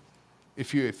Durham.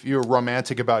 If you're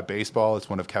romantic about baseball, it's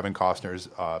one of Kevin Costner's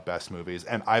best movies.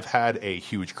 And I've had a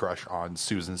huge crush on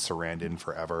Susan Sarandon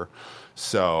forever.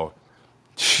 So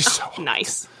she's so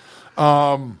nice.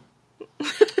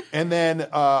 And then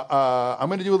I'm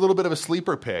going to do a little bit of a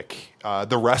sleeper pick.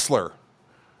 The Wrestler,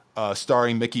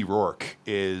 starring Mickey Rourke,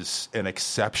 is an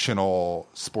exceptional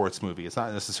sports movie. It's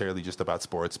not necessarily just about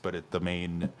sports, but the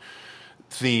main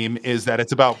theme is that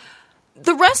it's about...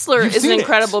 The Wrestler is an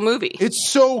incredible movie. It's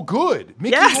so good.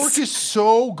 Mickey Rourke is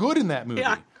so good in that movie.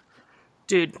 Yeah.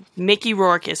 Dude, Mickey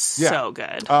Rourke is so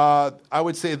good. I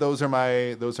would say those are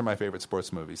my favorite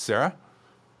sports movies. Sarah?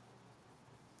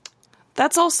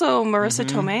 That's also Marissa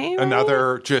Tomei. Right?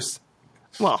 Another just...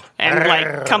 Well, and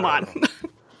like, come on.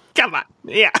 Come on.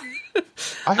 Yeah.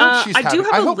 I hope she's having.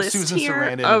 I hope Susan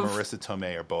Sarandon and Marissa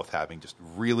Tomei are both having just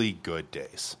really good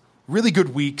days, really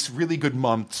good weeks, really good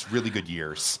months, really good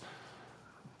years.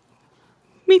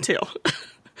 Me too.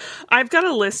 I've got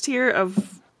a list here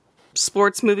of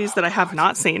sports movies that I have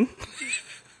not seen.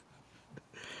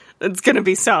 It's going to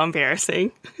be so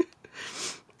embarrassing.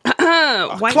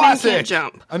 White Man Can't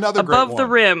Jump. Another Above great the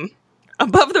Rim.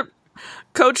 Above the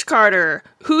Coach Carter.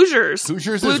 Hoosiers.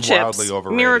 Hoosiers Blue is Chips, wildly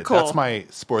overrated. Miracle. That's my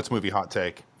sports movie hot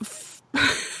take.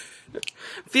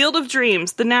 Field of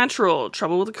Dreams. The Natural.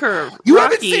 Trouble with the Curve. You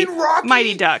haven't seen Rocky?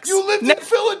 Mighty Ducks. You lived in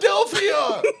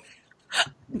Philadelphia.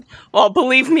 Well,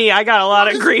 believe me, I got a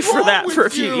lot of grief for that for a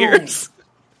few years.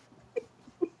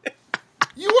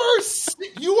 You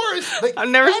are like, I've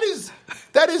never.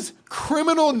 That is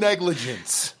criminal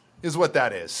negligence, is what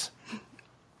that is.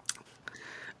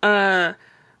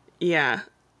 Yeah.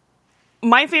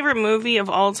 My favorite movie of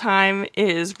all time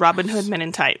is Robin Hood Men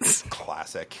in Tights.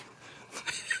 Classic.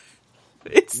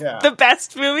 It's the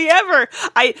best movie ever.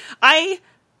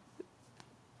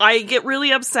 I get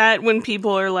really upset when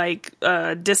people are like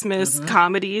dismiss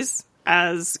comedies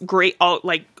as great,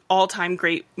 all-time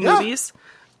great movies,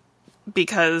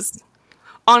 because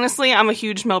honestly, I'm a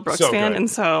huge Mel Brooks fan, and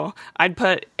so I'd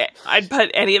put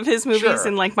any of his movies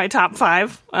in like my top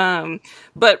 5.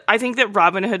 But I think that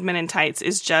Robin Hood Men in Tights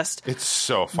is just it's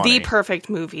so funny. The perfect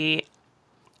movie.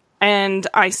 And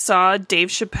I saw Dave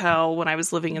Chappelle when I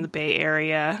was living in the Bay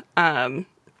Area. I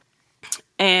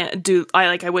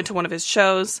went to one of his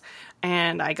shows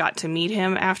and I got to meet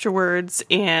him afterwards,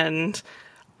 and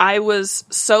I was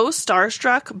so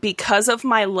starstruck because of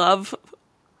my love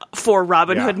for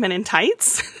Robin Hood Men in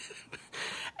Tights.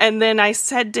 And then I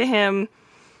said to him,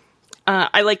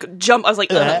 I was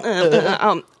like,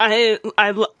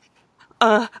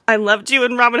 I loved you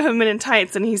in Robin Hood Men in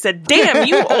Tights, and he said, "Damn,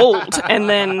 you old." And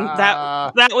then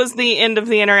that was the end of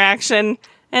the interaction,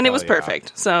 and it was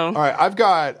perfect. So, all right, I've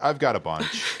got a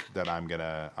bunch that I'm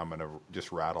gonna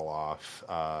just rattle off.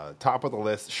 Top of the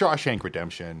list, Shawshank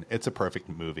Redemption. It's a perfect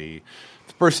movie.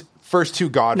 First two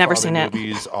Godfather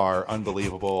movies are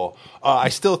unbelievable. I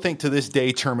still think to this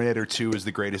day Terminator 2 is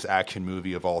the greatest action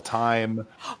movie of all time.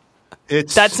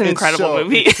 That's an incredible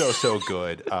movie. It's so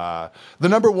good. The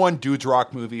number one dudes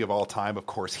rock movie of all time, of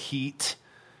course, Heat.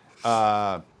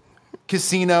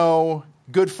 Casino,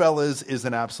 Goodfellas is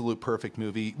an absolute perfect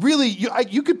movie. Really,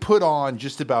 you could put on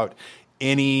just about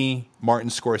any Martin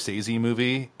Scorsese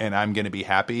movie, and I'm going to be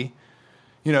happy.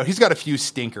 You know, he's got a few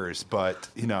stinkers, but,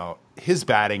 you know, his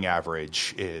batting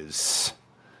average is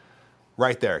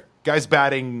right there. Guy's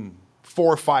batting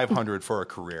 400 or 500 for a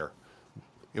career,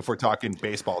 if we're talking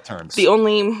baseball terms. The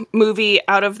only movie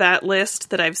out of that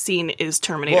list that I've seen is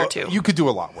Terminator 2. You could do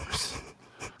a lot worse.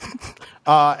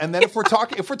 And then if we're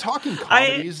talking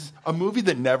comedies, a movie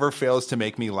that never fails to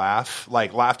make me laugh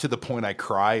to the point I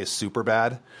cry, is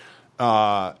Superbad.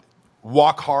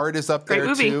 Walk Hard is up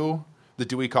there too. The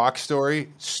Dewey Cox story,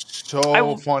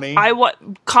 so funny.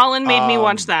 Colin made me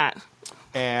watch that.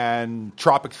 And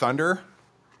Tropic Thunder.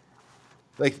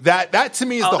 Like that to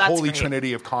me is the holy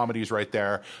trinity of comedies right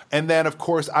there. And then, of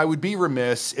course, I would be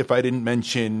remiss if I didn't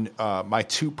mention my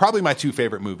two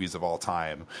favorite movies of all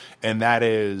time, and that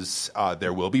is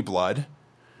There Will Be Blood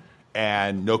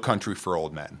and No Country for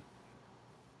Old Men.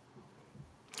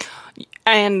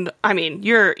 And I mean,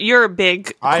 you're a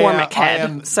big Cormac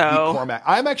head, so Cormac.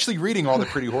 I'm actually reading All the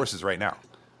Pretty Horses right now.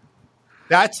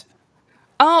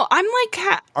 I'm like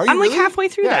halfway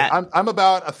through that. I'm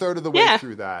about a third of the way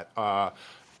through that.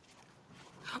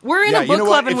 We're in a book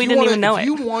club and we didn't even know it. If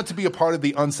you want to be a part of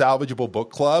the Unsalvageable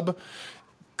Book Club,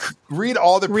 read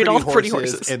All the Pretty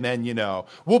Horses, and then, you know,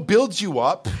 we'll build you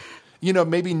up. You know,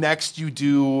 maybe next you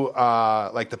do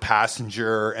like The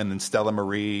Passenger, and then Stella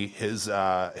Marie, his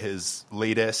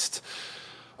latest.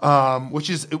 Which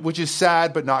is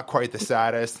sad, but not quite the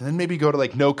saddest. And then maybe go to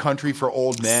like No Country for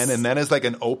Old Men, and then as like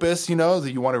an opus, you know,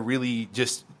 that you want to really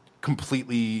just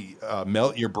completely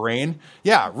melt your brain.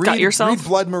 Yeah, read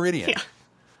Blood Meridian,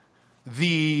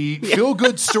 the feel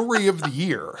good story of the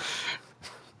year.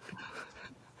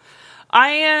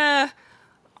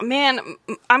 Man,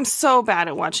 I'm so bad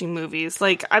at watching movies.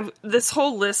 Like, this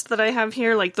whole list that I have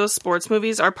here, like those sports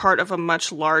movies are part of a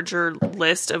much larger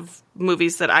list of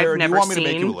movies that I've never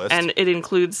seen, and it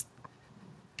includes.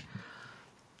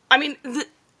 I mean,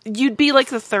 you'd be like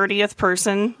the 30th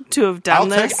person to have done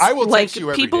this. I will text you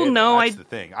every people day, know. That's the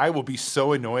thing. I will be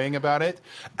so annoying about it.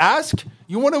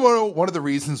 You want to know one of the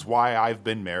reasons why I've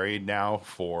been married now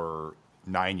for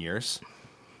 9 years,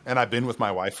 and I've been with my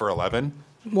wife for 11.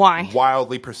 Why?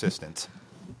 Wildly persistent.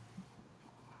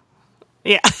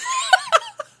 Yeah.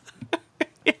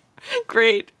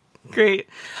 Great. Great.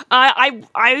 I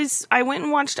went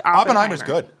and watched Oppenheimer's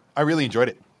good. I really enjoyed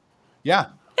it. Yeah.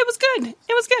 It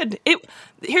was good.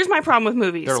 Here's my problem with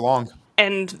movies. They're long.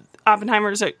 And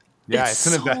Oppenheimer's are it's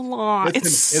so long.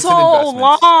 It's so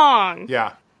long.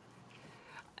 Yeah.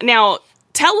 Now,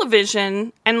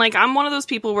 television, and like I'm one of those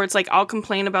people where it's like I'll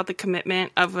complain about the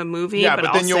commitment of a movie,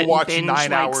 but then you'll watch binge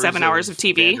 9 hours, like 7 hours of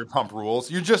TV. Vanderpump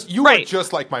Rules. You are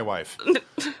just like my wife.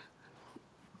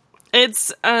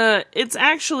 It's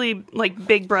actually like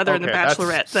Big Brother and The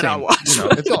Bachelorette that I'll watch.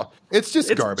 It's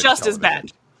just garbage. Just as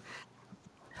bad.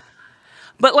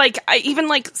 But like even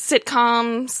like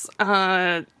sitcoms,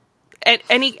 at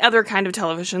any other kind of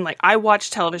television, like I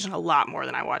watch television a lot more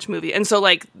than I watch movie. And so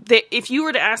like if you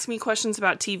were to ask me questions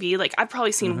about TV, like I've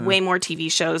probably seen way more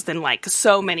TV shows than like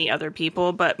so many other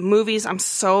people, but movies I'm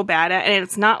so bad at, and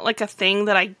it's not like a thing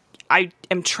that I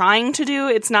am trying to do.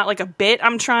 It's not like a bit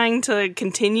I'm trying to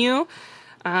continue.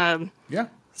 Yeah.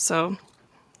 So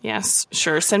yes,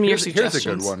 sure. Send me your suggestions. Here's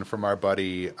a good one from our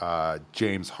buddy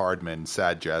James Hardman,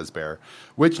 Sad Jazz Bear.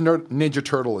 Which Ninja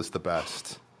Turtle is the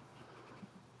best?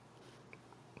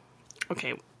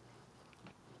 Okay.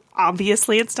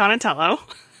 Obviously, it's Donatello.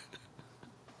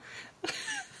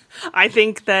 I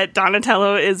think that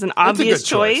Donatello is an obvious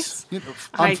choice.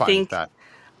 I'm fine with that.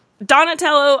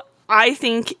 Donatello, I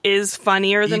think, is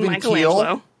funnier than Michelangelo.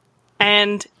 Keel?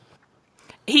 And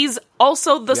he's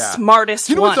also the smartest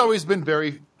one. What's always been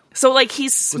very... So, like,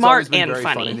 he's smart and very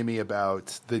funny. Funny to me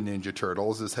about the Ninja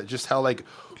Turtles is just how, like,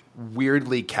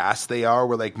 weirdly cast they are,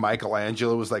 where like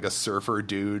Michelangelo was like a surfer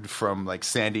dude from like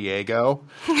San Diego.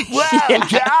 Wow,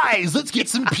 guys, let's get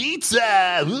some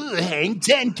pizza. Ooh, hang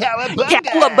 10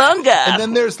 cowabunga. And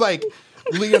then there's like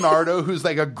Leonardo, who's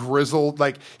like a grizzled,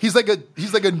 like he's like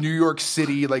a New York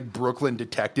City, like Brooklyn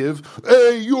detective.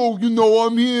 Hey, yo,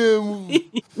 I'm here.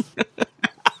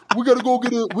 We gotta go to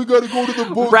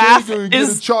the bodega and get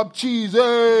a chopped cheese.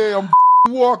 Hey, I'm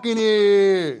walking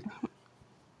here.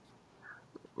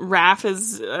 Raph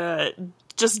is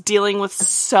just dealing with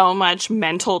so much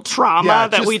mental trauma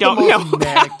that we don't know about.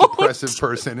 Manic depressive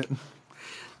person.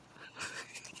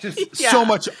 Just so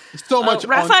much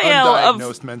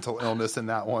undiagnosed mental illness in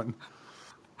that one.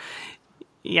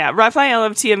 Yeah, Raphael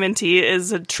of TMNT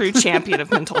is a true champion of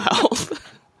mental health.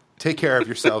 Take care of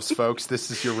yourselves, folks.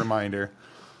 This is your reminder.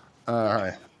 All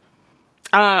right.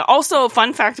 Also,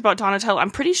 fun fact about Donatello,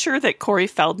 I'm pretty sure that Corey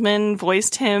Feldman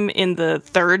voiced him in the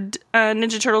third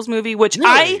Ninja Turtles movie, which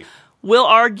I will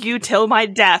argue till my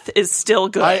death is still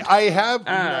good. I have,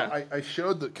 I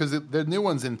showed because the new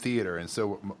one's in theater, and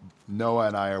so Noah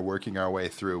and I are working our way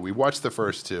through. We watched the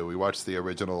first two. We watched the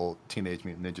original Teenage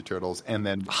Mutant Ninja Turtles, and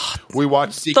then we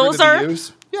watched Secret of the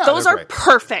Ooze. Yeah, those are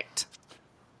perfect.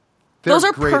 Those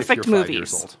are perfect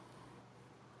movies.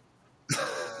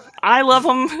 I love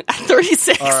them at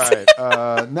 36. All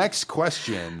right. Next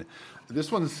question.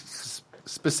 This one's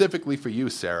specifically for you,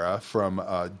 Sarah, from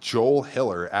Joel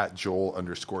Hiller at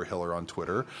Joel_Hiller on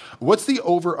Twitter. What's the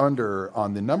over-under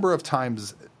on the number of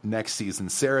times next season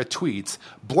Sarah tweets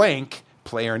blank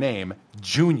player name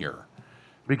Junior?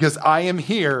 Because I am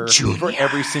here for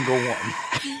every single one.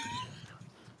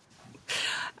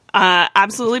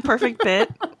 Absolutely perfect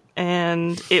bit.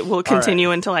 And it will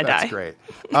continue until I die. That's great.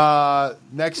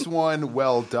 Next one,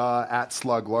 at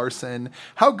Slug Larson.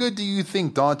 How good do you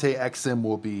think Dante Exum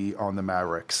will be on the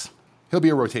Mavericks? He'll be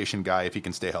a rotation guy if he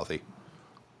can stay healthy.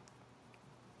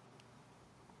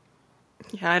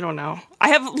 Yeah, I don't know. I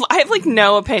have like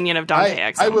no opinion of Dante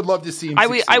Exum. I would love to see him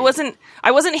succeed.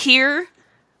 I wasn't here.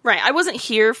 Right, I wasn't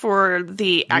here for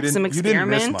the Exum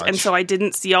experiment, and so I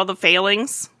didn't see all the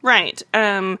failings. Right.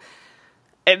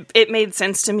 It made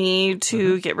sense to me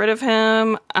to get rid of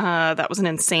him. That was an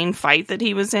insane fight that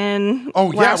he was in.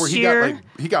 Oh yeah, where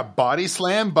he got body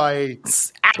slammed by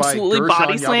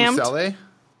body slammed.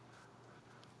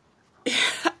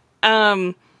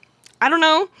 I don't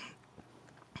know.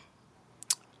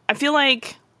 I feel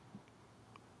like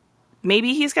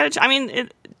maybe he's got a. I mean,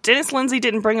 Dennis Lindsay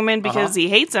didn't bring him in because he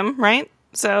hates him, right?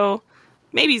 So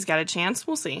maybe he's got a chance.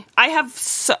 We'll see. I have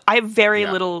very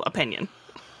little opinion.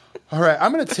 All right,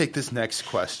 I'm going to take this next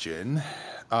question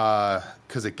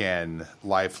because, again,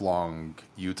 lifelong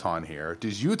Utah here.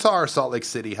 Does Utah or Salt Lake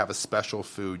City have a special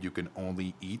food you can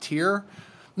only eat here?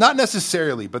 Not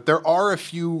necessarily, but there are a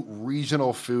few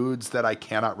regional foods that I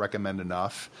cannot recommend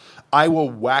enough. I will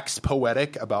wax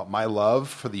poetic about my love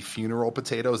for the funeral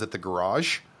potatoes at the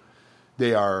garage.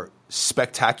 They are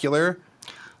spectacular.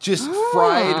 Just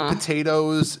fried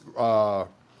potatoes that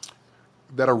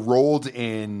are rolled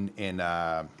in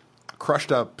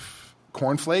crushed up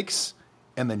cornflakes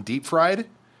and then deep fried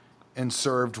and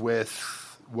served with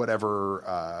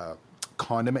whatever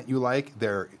condiment you like,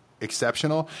 they're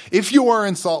exceptional. If you are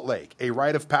in Salt Lake, a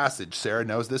rite of passage, Sarah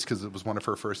knows this because it was one of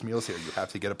her first meals here. You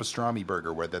have to get a pastrami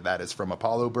burger, whether that is from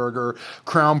Apollo Burger,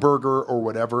 Crown Burger, or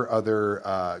whatever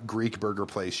other Greek burger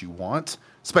place you want.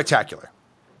 Spectacular.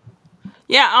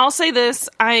 Yeah, I'll say this.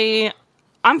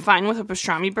 I'm fine with a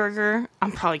pastrami burger.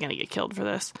 I'm probably going to get killed for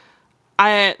this.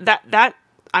 That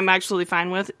I'm actually fine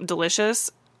with.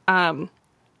 Delicious. I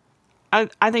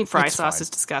think fry sauce is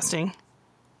disgusting.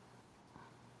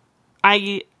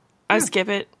 I skip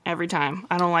it every time.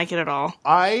 I don't like it at all.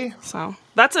 So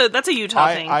that's a Utah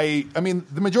thing. I mean,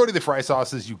 the majority of the fry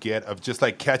sauces you get of just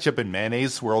like ketchup and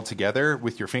mayonnaise swirled together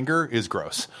with your finger is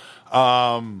gross.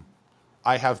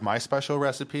 I have my special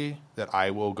recipe that I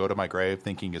will go to my grave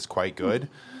thinking is quite good.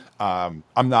 I'm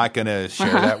not going to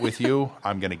share that with you.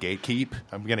 I'm going to gatekeep.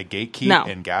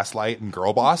 And gaslight and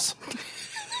girl boss.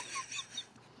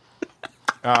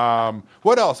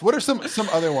 What else? What are some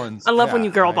other ones? I love when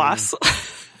you girl boss.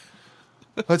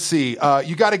 Let's see.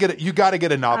 You got to get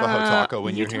a Navajo taco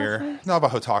when you're here.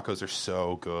 Navajo tacos are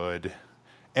so good.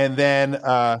 And then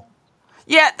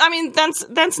yeah, I mean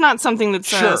that's not something that's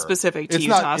specific to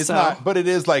Utah. It's not, but it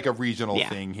is like a regional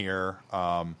thing here.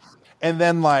 And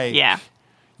then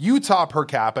Utah per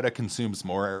capita consumes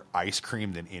more ice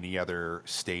cream than any other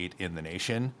state in the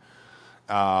nation.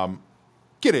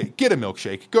 Get a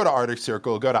milkshake. Go to Arctic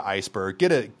Circle. Go to Iceberg.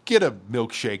 Get a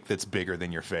milkshake that's bigger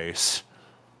than your face.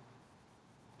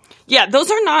 Yeah,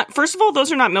 those are not. First of all,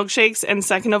 those are not milkshakes, and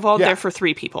second of all, they're for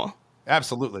 3 people.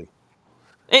 Absolutely.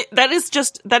 That's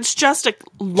just a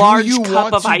large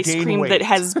cup of ice cream that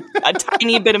has a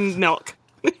tiny bit of milk.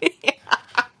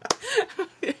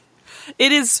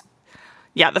 It is.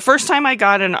 Yeah, the first time I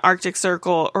got an Arctic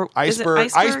Circle or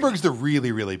Iceberg. Iceberg's the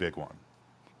really, really big one.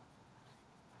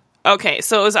 Okay,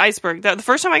 so it was Iceberg. The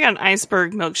first time I got an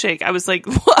Iceberg milkshake, I was like,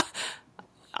 what?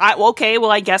 Okay,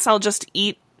 well, I guess I'll just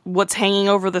eat what's hanging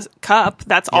over the cup.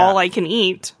 That's all I can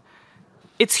eat.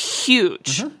 It's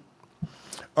huge. Mm-hmm.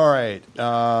 All right.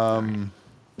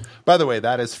 By the way,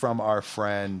 that is from our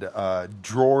friend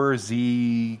Drawer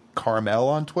Z Carmel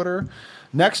on Twitter.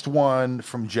 Next one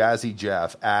from Jazzy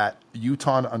Jeff at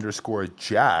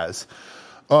Utah_Jazz.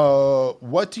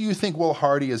 What do you think Will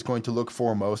Hardy is going to look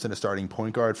for most in a starting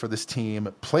point guard for this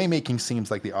team? Playmaking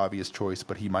seems like the obvious choice,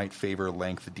 but he might favor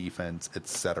length, defense,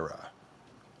 etc.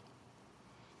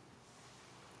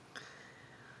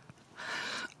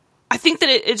 I think that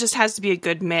it just has to be a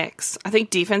good mix. I think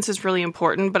defense is really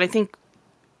important, but I think,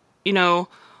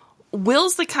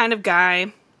 Will's the kind of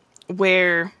guy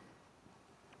where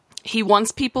he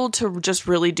wants people to just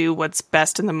really do what's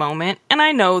best in the moment. And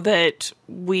I know that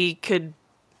we could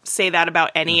say that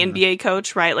about any NBA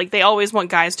coach, right? Like they always want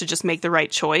guys to just make the right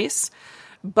choice,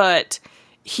 but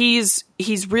he's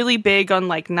really big on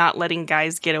like not letting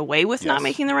guys get away with not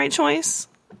making the right choice.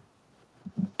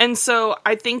 And so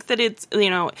I think that it's,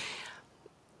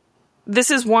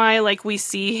 this is why like we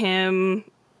see him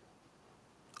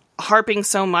harping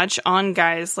so much on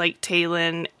guys like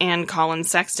Talon and Colin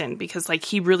Sexton, because like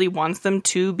he really wants them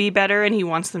to be better and he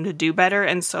wants them to do better.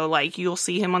 And so like you'll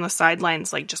see him on the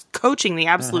sidelines like just coaching the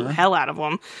absolute hell out of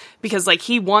them, because like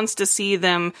he wants to see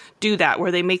them do that,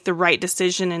 where they make the right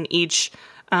decision in each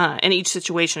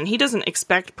situation. He doesn't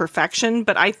expect perfection,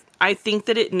 but I think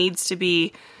that it needs to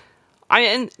be,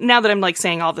 and now that I'm like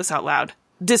saying all this out loud,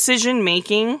 decision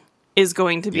making is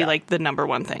going to be like the number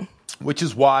one thing. Which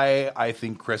is why I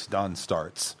think Chris Dunn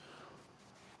starts.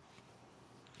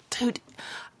 Dude,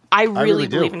 I really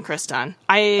believe in Chris Dunn.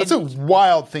 That's a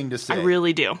wild thing to say. I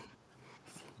really do.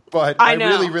 But I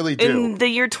really, really do. In the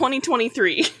year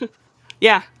 2023.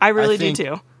 Yeah, I really do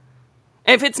too.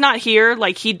 If it's not here,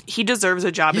 like he deserves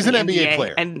a job. He's in an the NBA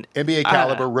player, and NBA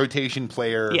caliber rotation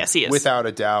player. Yes, he is, without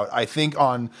a doubt. I think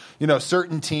on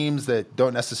certain teams that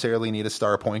don't necessarily need a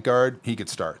star point guard, he could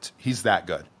start. He's that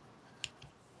good.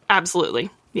 Absolutely,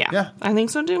 yeah. I think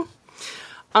so too.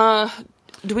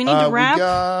 Do we need to wrap?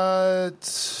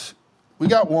 We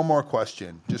got one more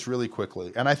question, just really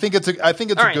quickly, and I think it's a good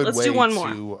way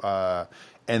to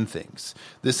end things.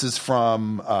 This is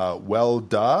from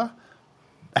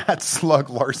at Slug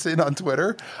Larson on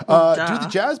Twitter. Do the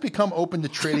Jazz become open to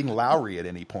trading Lowry at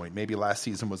any point? Maybe last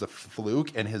season was a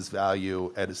fluke and his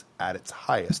value at its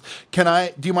highest.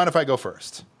 Do you mind if I go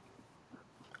first?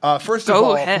 First of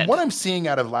all, from what I'm seeing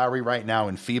out of Lowry right now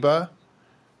in FIBA,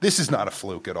 this is not a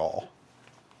fluke at all.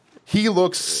 He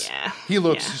looks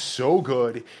so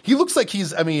good. He looks like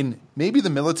maybe the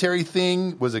military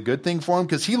thing was a good thing for him,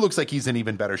 because he looks like he's in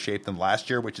even better shape than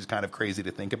last year, which is kind of crazy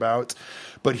to think about.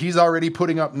 But he's already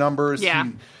putting up numbers. Yeah.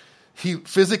 He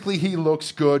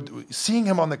looks good. Seeing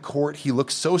him on the court, he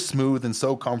looks so smooth and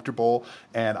so comfortable,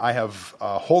 and I have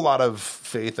a whole lot of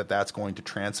faith that that's going to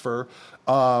transfer.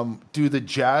 Do the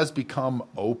Jazz become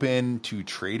open to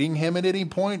trading him at any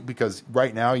point? Because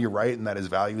right now you're right in that his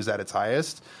value is at its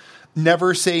highest.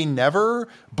 Never say never,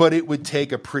 but it would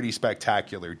take a pretty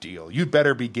spectacular deal. You'd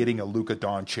better be getting a Luka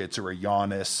Doncic or a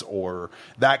Giannis or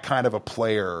that kind of a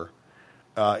player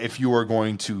if you are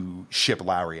going to ship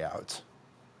Lowry out.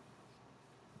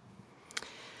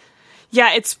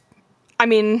 Yeah,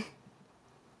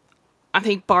 I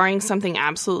think barring something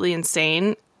absolutely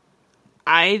insane,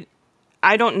 I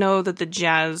don't know that the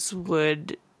Jazz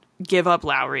would give up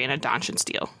Lowry in a Doncic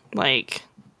deal.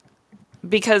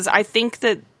 Because I think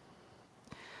that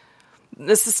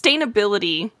the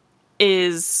sustainability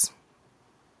is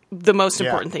the most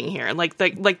important thing here. Like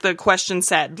the question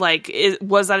said,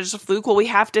 was that just a fluke? Well, we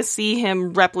have to see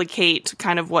him replicate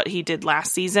kind of what he did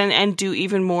last season and do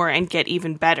even more and get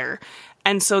even better.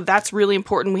 And so that's really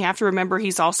important. We have to remember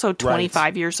he's also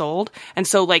 25 years old. And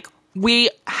so we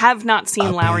have not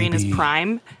seen Lowry in his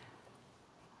prime.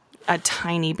 A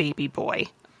tiny baby boy.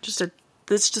 Just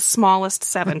the smallest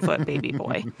 7-foot baby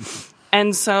boy.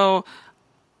 And so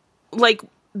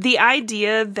the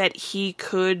idea that he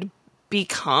could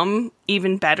become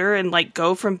even better and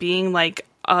go from being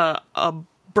a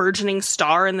burgeoning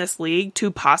star in this league to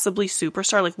possibly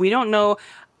superstar, we don't know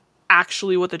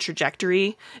actually what the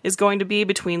trajectory is going to be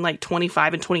between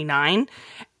 25 and 29.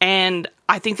 And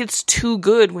I think it's too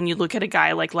good when you look at a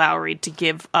guy like Lowry to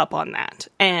give up on that.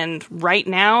 And right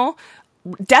now,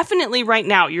 definitely right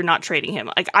now, you're not trading him.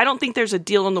 I don't think there's a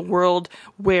deal in the world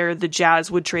where the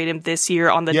Jazz would trade him this year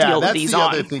on the deal that he's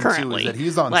on currently. That's the other thing, too, is that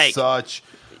he's on such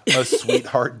a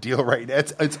sweetheart deal right now.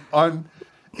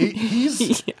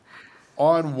 He's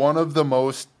on one of the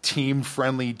most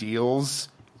team-friendly deals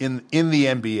in the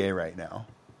NBA right now.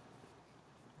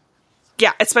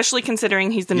 Yeah, especially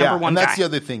considering he's the number one guy. And that's the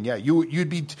other thing. Yeah, you'd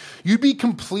be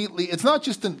completely. It's not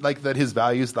just that his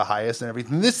value is the highest and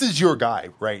everything. This is your guy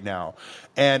right now,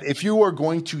 and if you are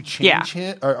going to change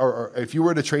him, or if you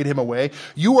were to trade him away,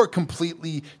 you are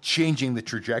completely changing the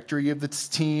trajectory of this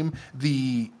team,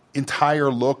 the entire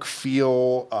look,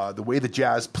 feel, the way the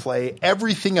Jazz play,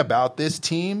 everything about this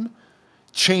team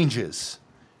changes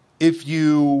if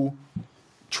you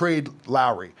trade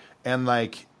Lowry. And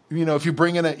if you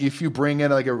bring in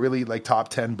a really top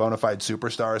 10 bona fide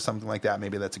superstar or something like that,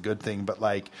 maybe that's a good thing. But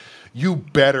you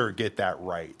better get that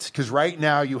right, because right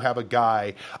now you have a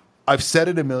guy. I've said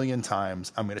it a million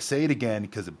times. I'm going to say it again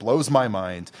because it blows my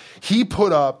mind. He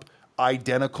put up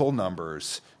identical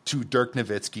numbers to Dirk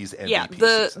Nowitzki's MVP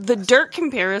season. The Dirk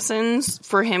comparisons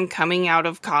for him coming out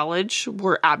of college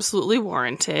were absolutely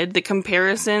warranted. The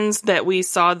comparisons that we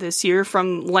saw this year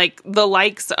from the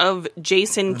likes of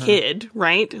Jason Kidd,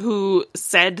 right, who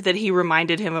said that he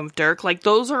reminded him of Dirk,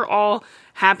 those are all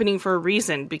happening for a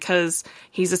reason, because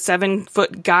he's a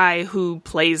 7-foot guy who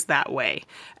plays that way.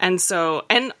 And so,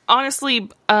 and honestly,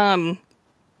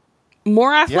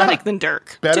 more athletic than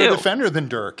Dirk. Better defender than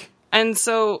Dirk. And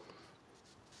so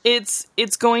it's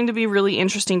going to be really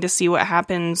interesting to see what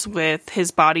happens with his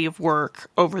body of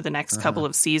work over the next couple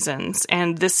of seasons.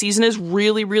 And this season is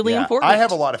really, really important. I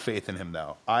have a lot of faith in him,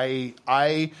 though. I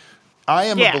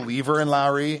am a believer in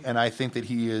Lowry, and I think that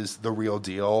he is the real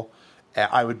deal.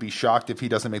 I would be shocked if he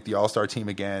doesn't make the All-Star team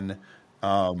again.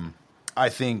 I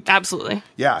think absolutely.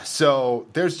 Yeah. So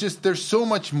there's so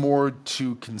much more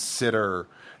to consider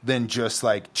than just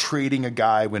trading a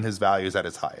guy when his value is at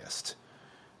its highest.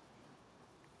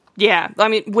 Yeah,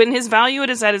 when his value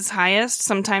is at its highest,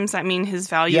 sometimes that means his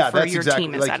value for your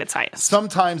team is at its highest.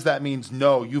 Sometimes that means,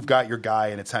 no, you've got your guy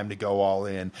and it's time to go all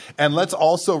in. And let's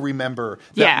also remember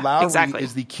that Lowry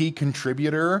is the key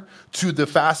contributor to the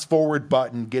fast forward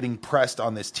button getting pressed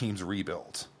on this team's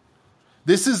rebuild.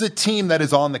 This is a team that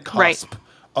is on the cusp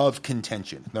of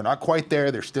contention. They're not quite there.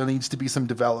 There still needs to be some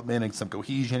development and some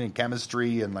cohesion and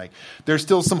chemistry, and there's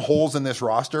still some holes in this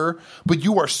roster, but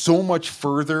you are so much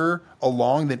further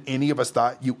along than any of us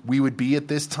thought we would be at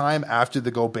this time after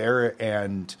the Gobert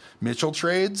and Mitchell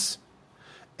trades.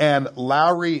 And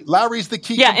Lowry's the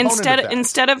key component of that.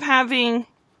 Instead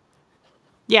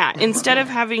of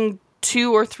having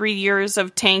 2 or 3 years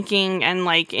of tanking and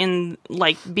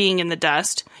being in the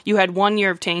dust, you had 1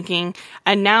 year of tanking,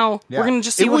 and now we're going to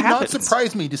just see what happens. It would not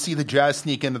surprise me to see the Jazz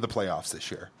sneak into the playoffs this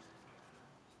year.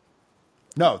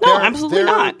 No, absolutely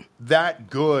not. That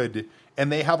good,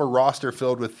 and they have a roster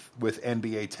filled with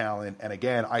NBA talent. And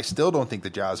again, I still don't think the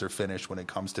Jazz are finished when it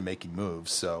comes to making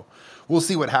moves. So we'll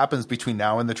see what happens between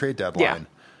now and the trade deadline. Yeah.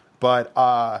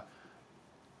 But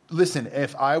listen,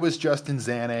 if I was Justin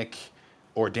Zanuck,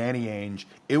 or Danny Ainge,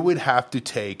 it would have to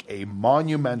take a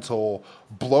monumental,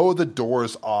 blow the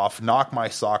doors off, knock my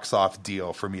socks off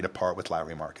deal for me to part with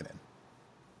Lauri Markkanen.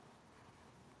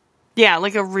 Yeah,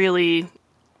 like a really,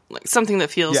 like something that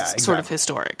feels sort of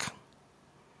historic.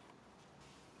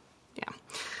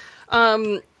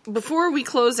 Yeah. Before we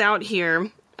close out here,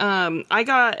 I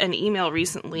got an email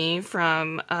recently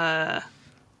from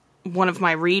one of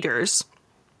my readers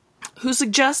who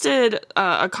suggested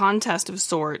a contest of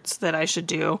sorts that I should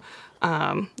do,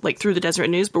 like through the Deseret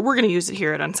News, but we're going to use it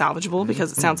here at Unsalvageable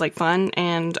because it sounds like fun,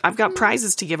 and I've got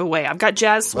prizes to give away. I've got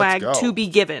jazz swag to be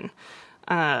given.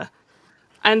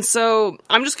 And so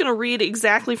I'm just going to read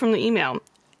exactly from the email.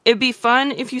 It'd be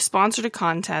fun if you sponsored a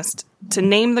contest to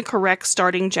name the correct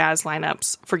starting Jazz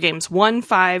lineups for games 1,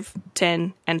 5,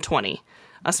 10, and 20.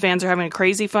 Us fans are having a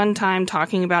crazy fun time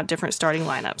talking about different starting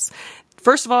lineups.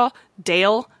 First of all,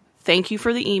 Dale, thank you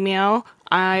for the email.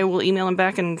 I will email him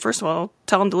back and, first of all,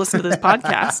 tell him to listen to this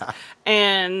podcast.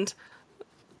 And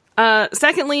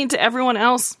secondly, to everyone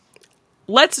else,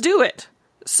 let's do it.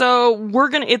 So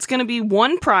it's gonna be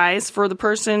one prize for the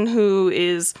person who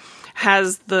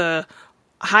has the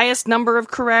highest number of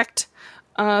correct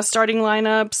starting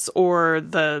lineups, or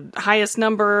the highest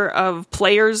number of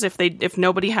players if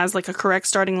nobody has like a correct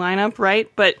starting lineup,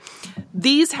 right? But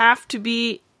these have to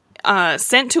be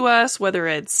sent to us, whether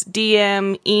it's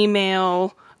DM,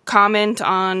 email, comment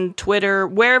on Twitter,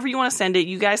 wherever you want to send it.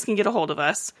 You guys can get a hold of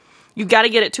us. You got to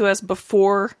get it to us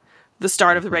before the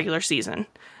start of the regular season.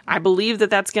 I believe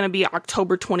that's going to be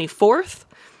October 24th.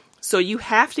 So you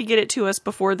have to get it to us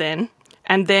before then.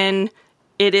 And then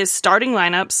it is starting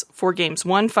lineups for games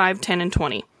 1, 5, 10, and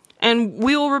 20. And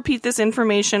we will repeat this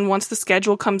information once the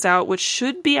schedule comes out, which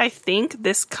should be, I think,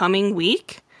 this coming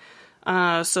week.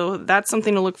 So that's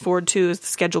something to look forward to, is the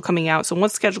schedule coming out. So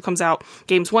once the schedule comes out,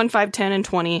 games 1, 5, 10, and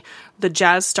 20, the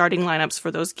Jazz starting lineups for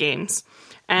those games.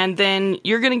 And then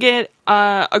you're going to get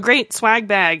a great swag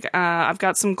bag. I've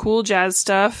got some cool Jazz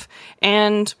stuff.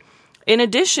 And in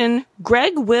addition,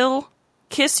 Greg will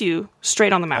kiss you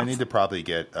straight on the mouth. I need to probably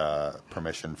get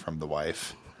permission from the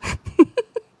wife.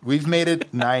 We've made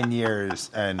it 9 years,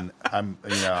 and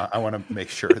I want to make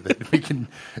sure that we can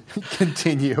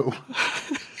continue.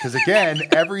 Because again,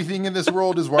 everything in this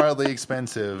world is wildly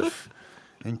expensive,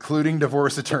 including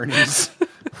divorce attorneys.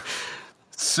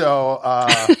 So,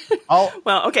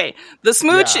 well, okay. The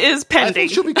smooch is pending. I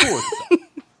think she'll be cool with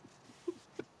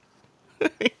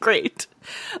that. Great.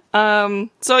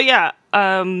 So yeah.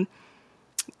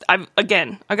 I've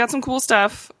got some cool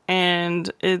stuff,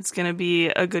 and it's going to be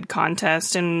a good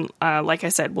contest. And like I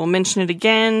said, we'll mention it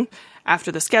again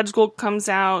after the schedule comes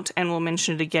out, and we'll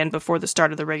mention it again before the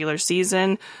start of the regular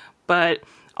season. But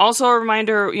also a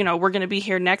reminder, we're going to be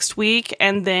here next week,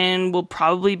 and then we'll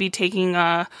probably be taking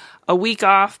a week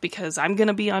off because I'm going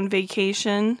to be on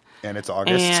vacation. And it's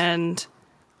August.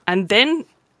 And then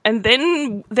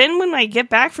when I get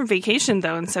back from vacation,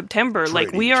 though, in September,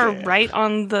 we are right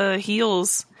on the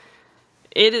heels.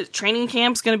 Training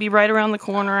camp's going to be right around the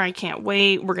corner. I can't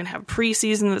wait. We're going to have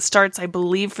preseason that starts, I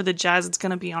believe, for the Jazz. It's going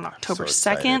to be on October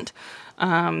 2nd.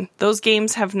 Those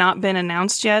games have not been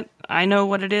announced yet. I know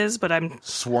what it is, but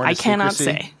I cannot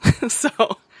say.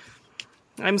 So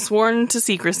I'm sworn to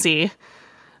secrecy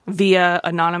via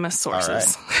anonymous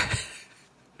sources. Right.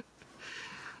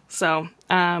 So,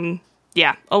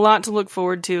 yeah, a lot to look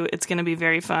forward to. It's going to be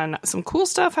very fun. Some cool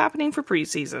stuff happening for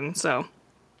preseason. So,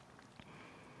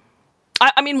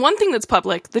 I mean, one thing that's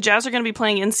public, the Jazz are going to be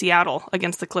playing in Seattle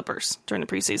against the Clippers during the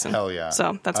preseason. Hell yeah.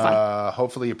 So that's fun.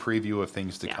 Hopefully a preview of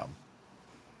things to come.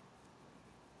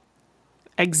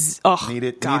 Need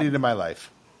it in my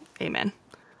life. Amen.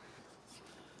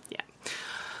 Yeah.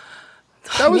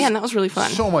 That was really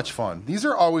fun. So much fun. These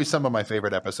are always some of my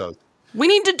favorite episodes. We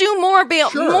need to do more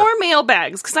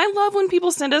mailbags, because I love when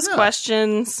people send us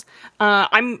questions.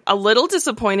 I'm a little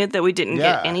disappointed that we didn't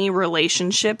get any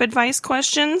relationship advice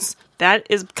questions. That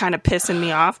is kind of pissing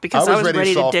me off, because I was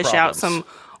ready to dish out some.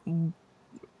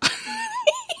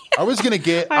 I was going to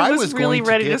get. I was really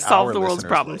ready to solve the world's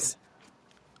problems.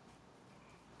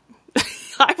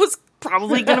 I was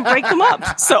probably going to break them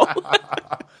up. So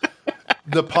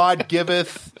the pod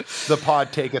giveth, the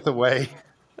pod taketh away.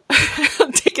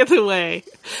 Taketh away.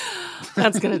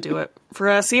 That's going to do it for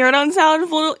us here at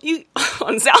Unsalvageable.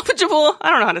 Unsalvageable. I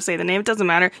don't know how to say the name. It doesn't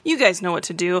matter. You guys know what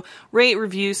to do. Rate,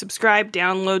 review, subscribe,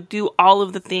 download, do all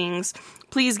of the things.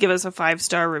 Please give us a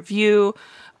 5-star review.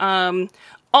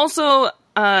 Also,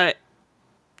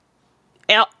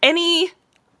 any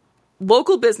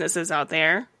local businesses out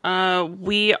there,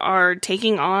 we are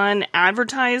taking on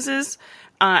advertises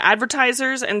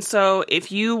advertisers. And so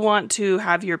if you want to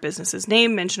have your business's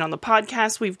name mentioned on the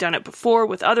podcast, we've done it before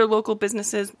with other local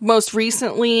businesses. Most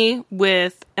recently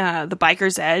with the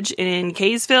Biker's Edge in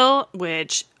Kaysville,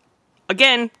 which,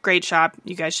 again, great shop.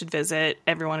 You guys should visit.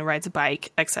 Everyone who rides a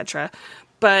bike, etc.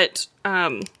 But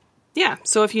yeah,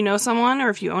 so if you know someone or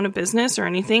if you own a business or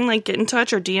anything, like, get in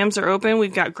touch. Our DMs are open.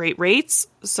 We've got great rates.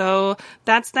 So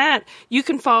that's that. You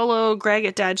can follow Greg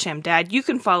at Dad Sham Dad. You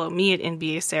can follow me at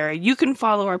NBA Sarah. You can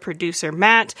follow our producer,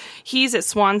 Matt. He's at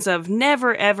Swans of.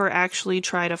 Never, ever actually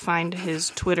try to find his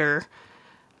Twitter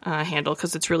handle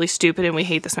because it's really stupid and we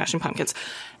hate the Smashing Pumpkins.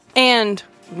 And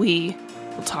we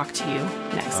will talk to you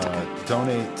next time.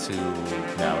 Donate to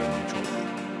Now in Mutual.